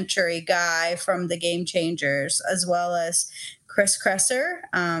documentary guy from The Game Changers, as well as Chris Kresser,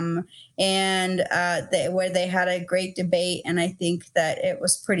 where they had a great debate. And I think that it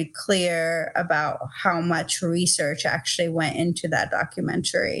was pretty clear about how much research actually went into that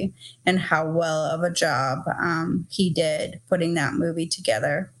documentary and how well of a job he did putting that movie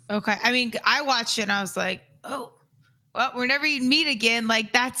together. Okay. I mean, I watched it and I was like, oh, well, we're never even meet again.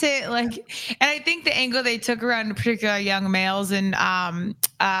 Like that's it. Like, and I think the angle they took around in particular young males and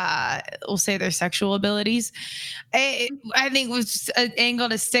we'll say their sexual abilities, I think was an angle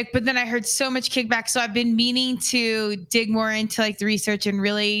to stick. But then I heard so much kickback, so I've been meaning to dig more into like the research and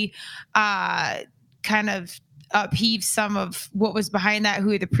really kind of upheave some of what was behind that,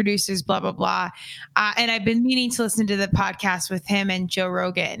 who are the producers, blah, blah, blah. And I've been meaning to listen to the podcast with him and Joe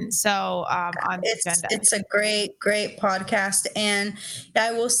Rogan. So on the agenda. It's a great, great podcast. And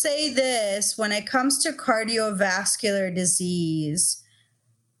I will say this, when it comes to cardiovascular disease,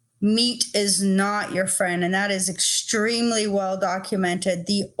 meat is not your friend. And that is extremely well documented.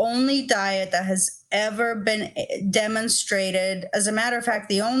 The only diet that has ever been demonstrated, as a matter of fact,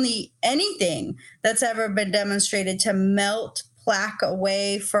 the only anything that's ever been demonstrated to melt plaque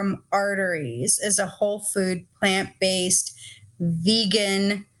away from arteries is a whole food, plant-based,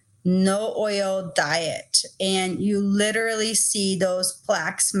 vegan, no oil diet. And you literally see those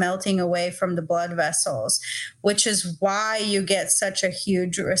plaques melting away from the blood vessels, which is why you get such a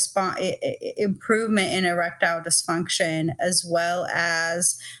huge improvement in erectile dysfunction, as well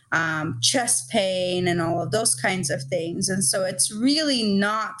as chest pain and all of those kinds of things. And so it's really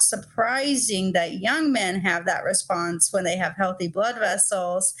not surprising that young men have that response when they have healthy blood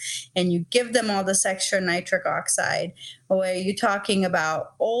vessels and you give them all this extra nitric oxide. Where you're talking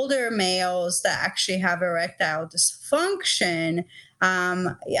about older males that actually have erectile dysfunction,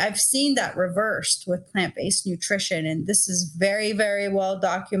 I've seen that reversed with plant-based nutrition. And this is very, very well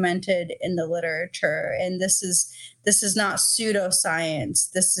documented in the literature. And this is not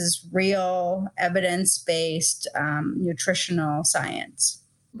pseudoscience. This is real evidence-based nutritional science.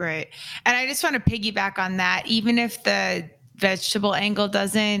 Right. And I just want to piggyback on that. Even if the vegetable angle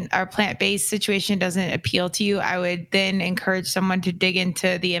or plant-based situation doesn't appeal to you, I would then encourage someone to dig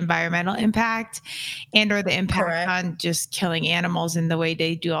into the environmental impact or the impact on just killing animals and the way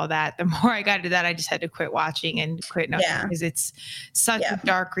they do all that. The more I got into that, I just had to quit watching and quit because it's such a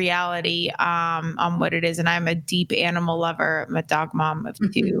dark reality on what it is. And I'm a deep animal lover. I'm a dog mom of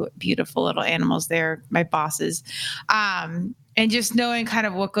two beautiful little animals. They're my bosses. And just knowing kind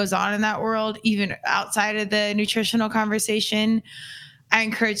of what goes on in that world, even outside of the nutritional conversation, I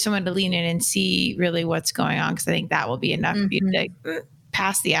encourage someone to lean in and see really what's going on, because I think that will be enough for you to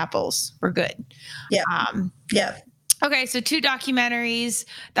pass the apples. We're good. Yeah. Okay, so 2 documentaries.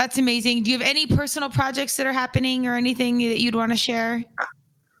 That's amazing. Do you have any personal projects that are happening or anything that you'd want to share?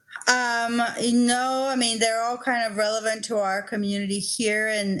 No, I mean, they're all kind of relevant to our community here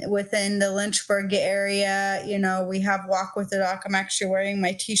and within the Lynchburg area. You know, we have Walk with the Doc. I'm actually wearing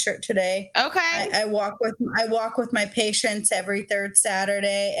my t-shirt today. Okay. I walk with my patients every third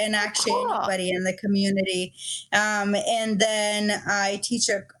Saturday, and actually anybody in the community. And then I teach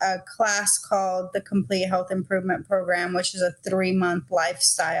a class called the Complete Health Improvement Program, which is a 3-month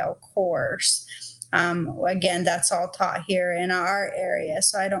lifestyle course. Again, that's all taught here in our area.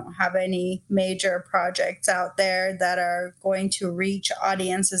 So I don't have any major projects out there that are going to reach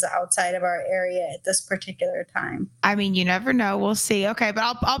audiences outside of our area at this particular time. I mean, you never know. We'll see. Okay, but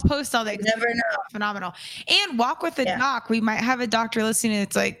I'll post all that. You never know. Phenomenal. And Walk with the Doc. We might have a doctor listening.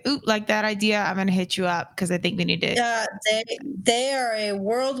 It's like, oop, like that idea. I'm going to hit you up because I think we need to. They are a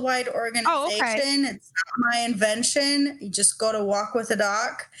worldwide organization. Oh, okay. It's not my invention. You just go to Walk with the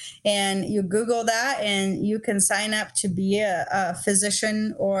Doc and you Google that, and you can sign up to be a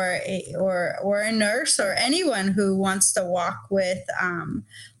physician or a nurse or anyone who wants to walk with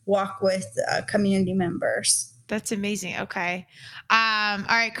community members. That's amazing. Okay. All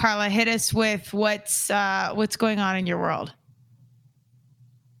right, Carla, hit us with what's going on in your world.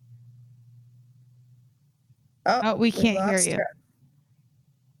 Oh, we can't hear you.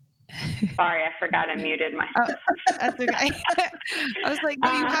 Sorry, I forgot I muted myself. Oh, that's okay. I was like,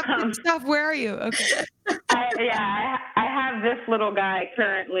 no, you have good stuff. Where are you? Okay. I have this little guy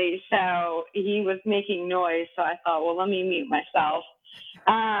currently, so he was making noise. So I thought, well, let me mute myself.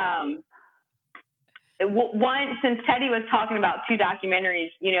 Since Teddy was talking about 2 documentaries,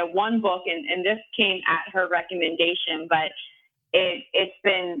 one book, and this came at her recommendation, but it's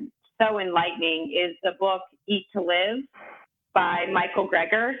been so enlightening, is the book Eat to Live by Michael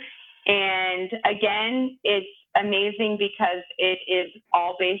Greger. And again, it's amazing because it is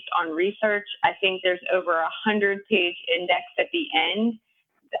all based on research. I think there's over 100-page index at the end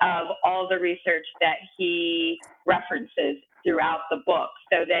of all the research that he references. throughout the book,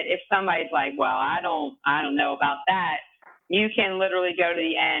 so that if somebody's like, well, I don't know about that, you can literally go to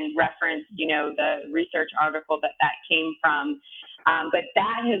the end, reference, the research article that came from. But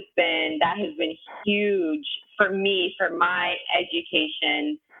that has been huge for me, for my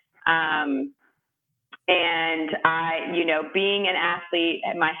education. And being an athlete,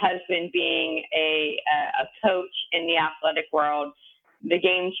 and my husband being a coach in the athletic world, the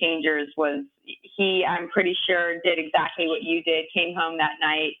Game Changers was, I'm pretty sure, did exactly what you did, came home that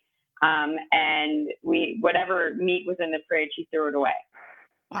night, and whatever meat was in the fridge, he threw it away.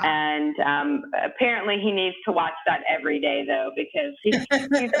 Wow. And apparently he needs to watch that every day, though, because he's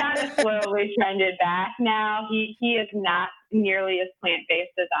kind of slowly trended back now. He is not nearly as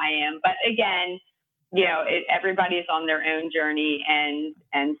plant-based as I am. But again, everybody is on their own journey,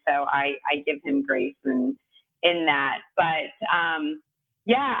 and so I give him grace in that. But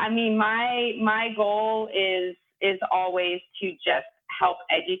my goal is always to just help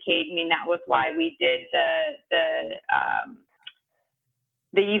educate. That was why we did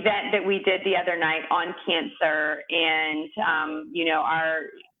the event that we did the other night on cancer. And,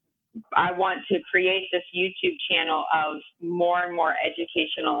 I want to create this YouTube channel of more and more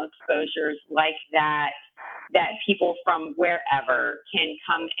educational exposures like that people from wherever can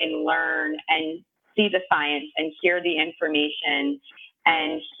come and learn and see the science and hear the information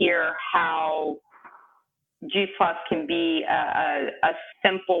and hear how Juice Plus can be a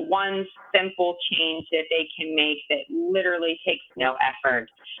simple change that they can make that literally takes no effort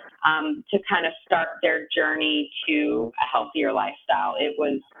to kind of start their journey to a healthier lifestyle. It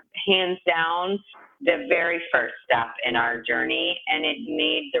was hands down the very first step in our journey, and it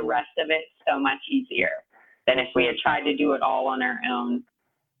made the rest of it so much easier than if we had tried to do it all on our own.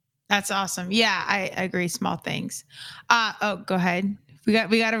 That's awesome. Yeah, I agree. Small things. Go ahead. We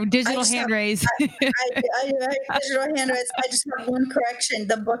got a digital hand raise. Digital hand raise. I just have one correction.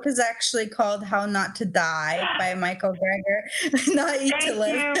 The book is actually called How Not to Die by Michael Greger, not Eat to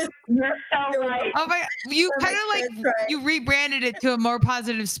Live. You're so right. Oh my! You kind of you rebranded it to a more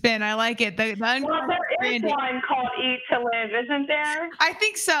positive spin. I like it. There is one called Eat to Live, isn't there? I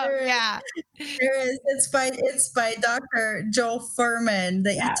think so. Yeah. There is. It's by Dr. Joel Fuhrman.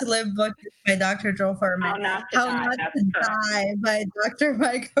 The Eat to Live book is by Dr. Joel Fuhrman. How Not to Die by Dr.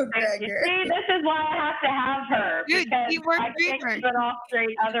 Michael Greger. See, this is why I have to have her, because I can't keep it all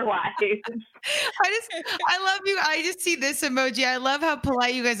straight otherwise. I love you. I just see this emoji. I love how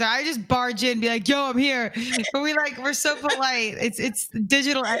polite you guys are. I just barge in and be like, yo, I'm here. But we're so polite. It's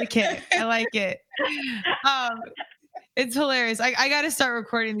digital etiquette. I like it. It's hilarious. I got to start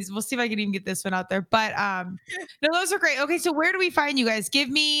recording these. We'll see if I can even get this one out there. But no, those are great. Okay, so where do we find you guys? Give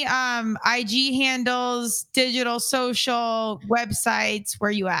me IG handles, digital, social, websites.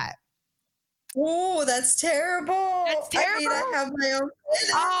 Where you at? Oh, that's terrible. That's terrible. I have my own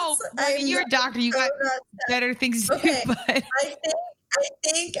business. Oh, you're a doctor. You got better things to do. But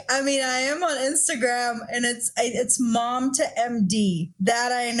I am on Instagram, and it's Mom to MD.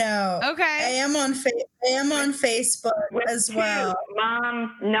 That I know. Okay. I am on Facebook as well.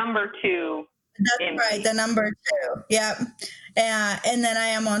 Mom number 2. That's right, the number 2. Yep. And then I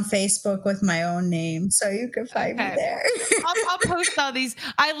am on Facebook with my own name, so you can find me there. I'll post all these.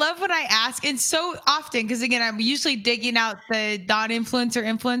 I love when I ask, and so often, because again, I'm usually digging out the non-influencer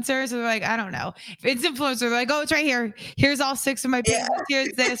influencers. So they're like, I don't know. If it's influencer, they're like, oh, it's right here. Here's all 6 of my business.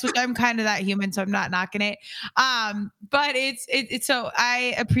 Here's this, which I'm kind of that human, so I'm not knocking it. But it's so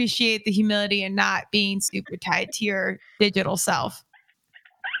I appreciate the humility and not being super tied to your digital self.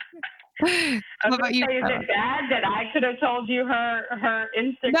 What about you? Is it bad that I could have told you her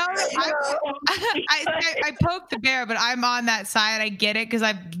Instagram? No, I poked the bear, but I'm on that side. I get it, because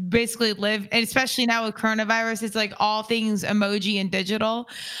I've basically lived, and especially now with coronavirus, it's like all things emoji and digital.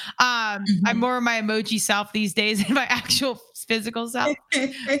 I'm more my emoji self these days than my actual physical self.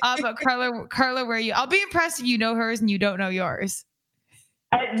 But Carla, where are you? I'll be impressed if you know hers and you don't know yours.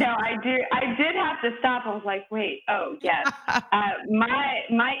 No, I do. I did have to stop. I was like, wait. Oh, yes.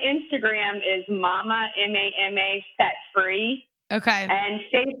 My Instagram is Mama MAMA Set Free. Okay. And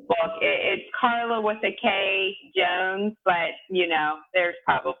Facebook, it's Carla with a K Jones, but there's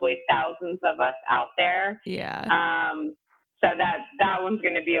probably thousands of us out there. Yeah. So that one's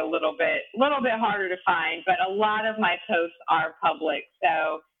going to be a little bit harder to find, but a lot of my posts are public,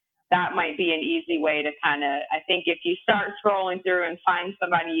 so that might be an easy way to kind of, I think if you start scrolling through and find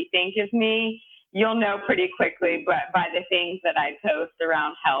somebody you think is me, you'll know pretty quickly, but by the things that I post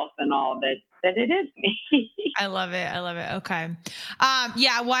around health and all that it is me. I love it. Okay.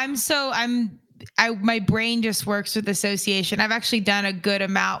 Yeah. Well, my brain just works with association. I've actually done a good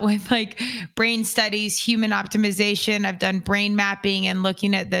amount with like brain studies, human optimization. I've done brain mapping and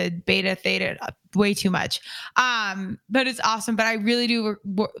looking at the beta theta way too much. But it's awesome. But I really do.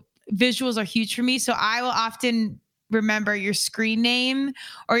 Visuals are huge for me. So I will often remember your screen name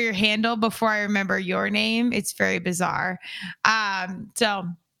or your handle before I remember your name. It's very bizarre. So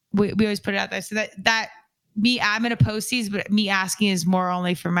we always put it out there. So that I'm going to post these, but me asking is more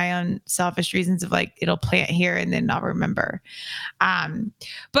only for my own selfish reasons of like, it'll plant here and then I'll remember.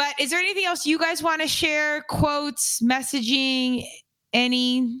 But is there anything else you guys want to share? Quotes, messaging,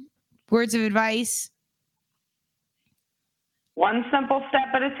 any words of advice? One simple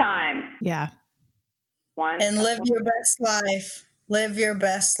step at a time. Yeah. And live your best life. Live your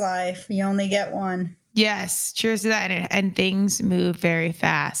best life. You only get one. Yes. Cheers to that. And things move very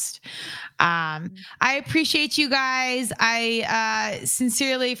fast. I appreciate you guys. I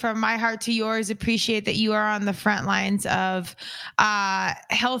sincerely, from my heart to yours, appreciate that you are on the front lines of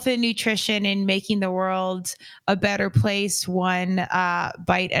health and nutrition and making the world a better place, one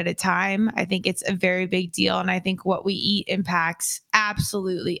bite at a time. I think it's a very big deal. And I think what we eat impacts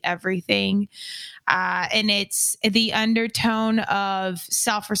absolutely everything. And it's the undertone of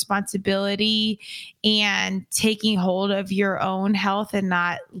self-responsibility and taking hold of your own health and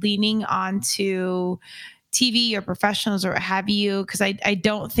not leaning onto TV or professionals or what have you. Because I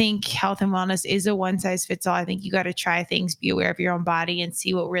don't think health and wellness is a one size fits all. I think you got to try things, be aware of your own body and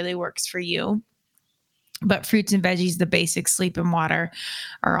see what really works for you. But fruits and veggies, the basics, sleep and water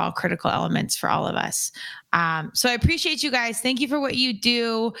are all critical elements for all of us. So I appreciate you guys. Thank you for what you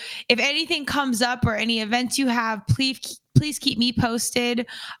do. If anything comes up or any events you have, please keep me posted.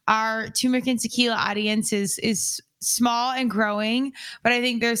 Our Turmeric and Tequila audience is small and growing, but I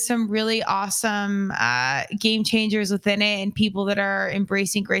think there's some really awesome game changers within it and people that are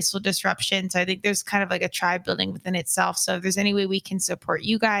embracing graceful disruption. So I think there's kind of like a tribe building within itself. So if there's any way we can support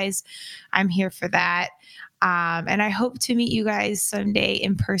you guys, I'm here for that. And I hope to meet you guys someday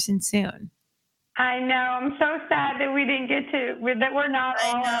in person soon. I know. I'm so sad that we didn't get to, that we're not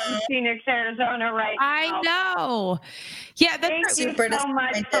all in Phoenix, Arizona right now. I know. Yeah. Thank you so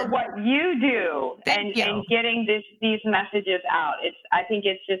much for what you do and getting these messages out. I think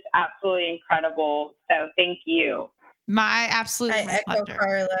it's just absolutely incredible. So thank you. My absolute echo pleasure.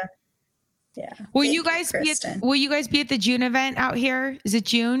 Carla. Yeah. Will you guys be at the June event out here? Is it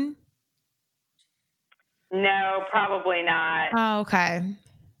June? No, probably not. Oh, okay.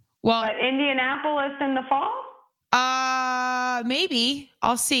 Well, but Indianapolis in the fall? Maybe.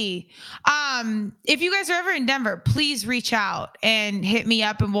 I'll see. If you guys are ever in Denver, please reach out and hit me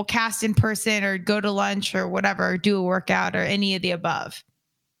up and we'll cast in person or go to lunch or whatever, do a workout or any of the above.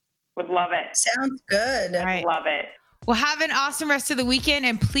 Would love it. Sounds good. All right. Love it. Well, have an awesome rest of the weekend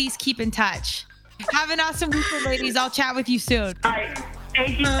and please keep in touch. Have an awesome weekend, ladies. I'll chat with you soon. All right.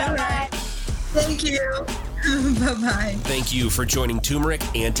 Thank you so much. Thank you. Bye-bye. Thank you for joining Turmeric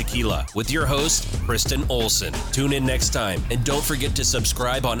and Tequila with your host, Kristen Olson. Tune in next time, and don't forget to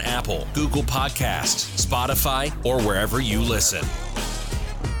subscribe on Apple, Google Podcasts, Spotify, or wherever you listen.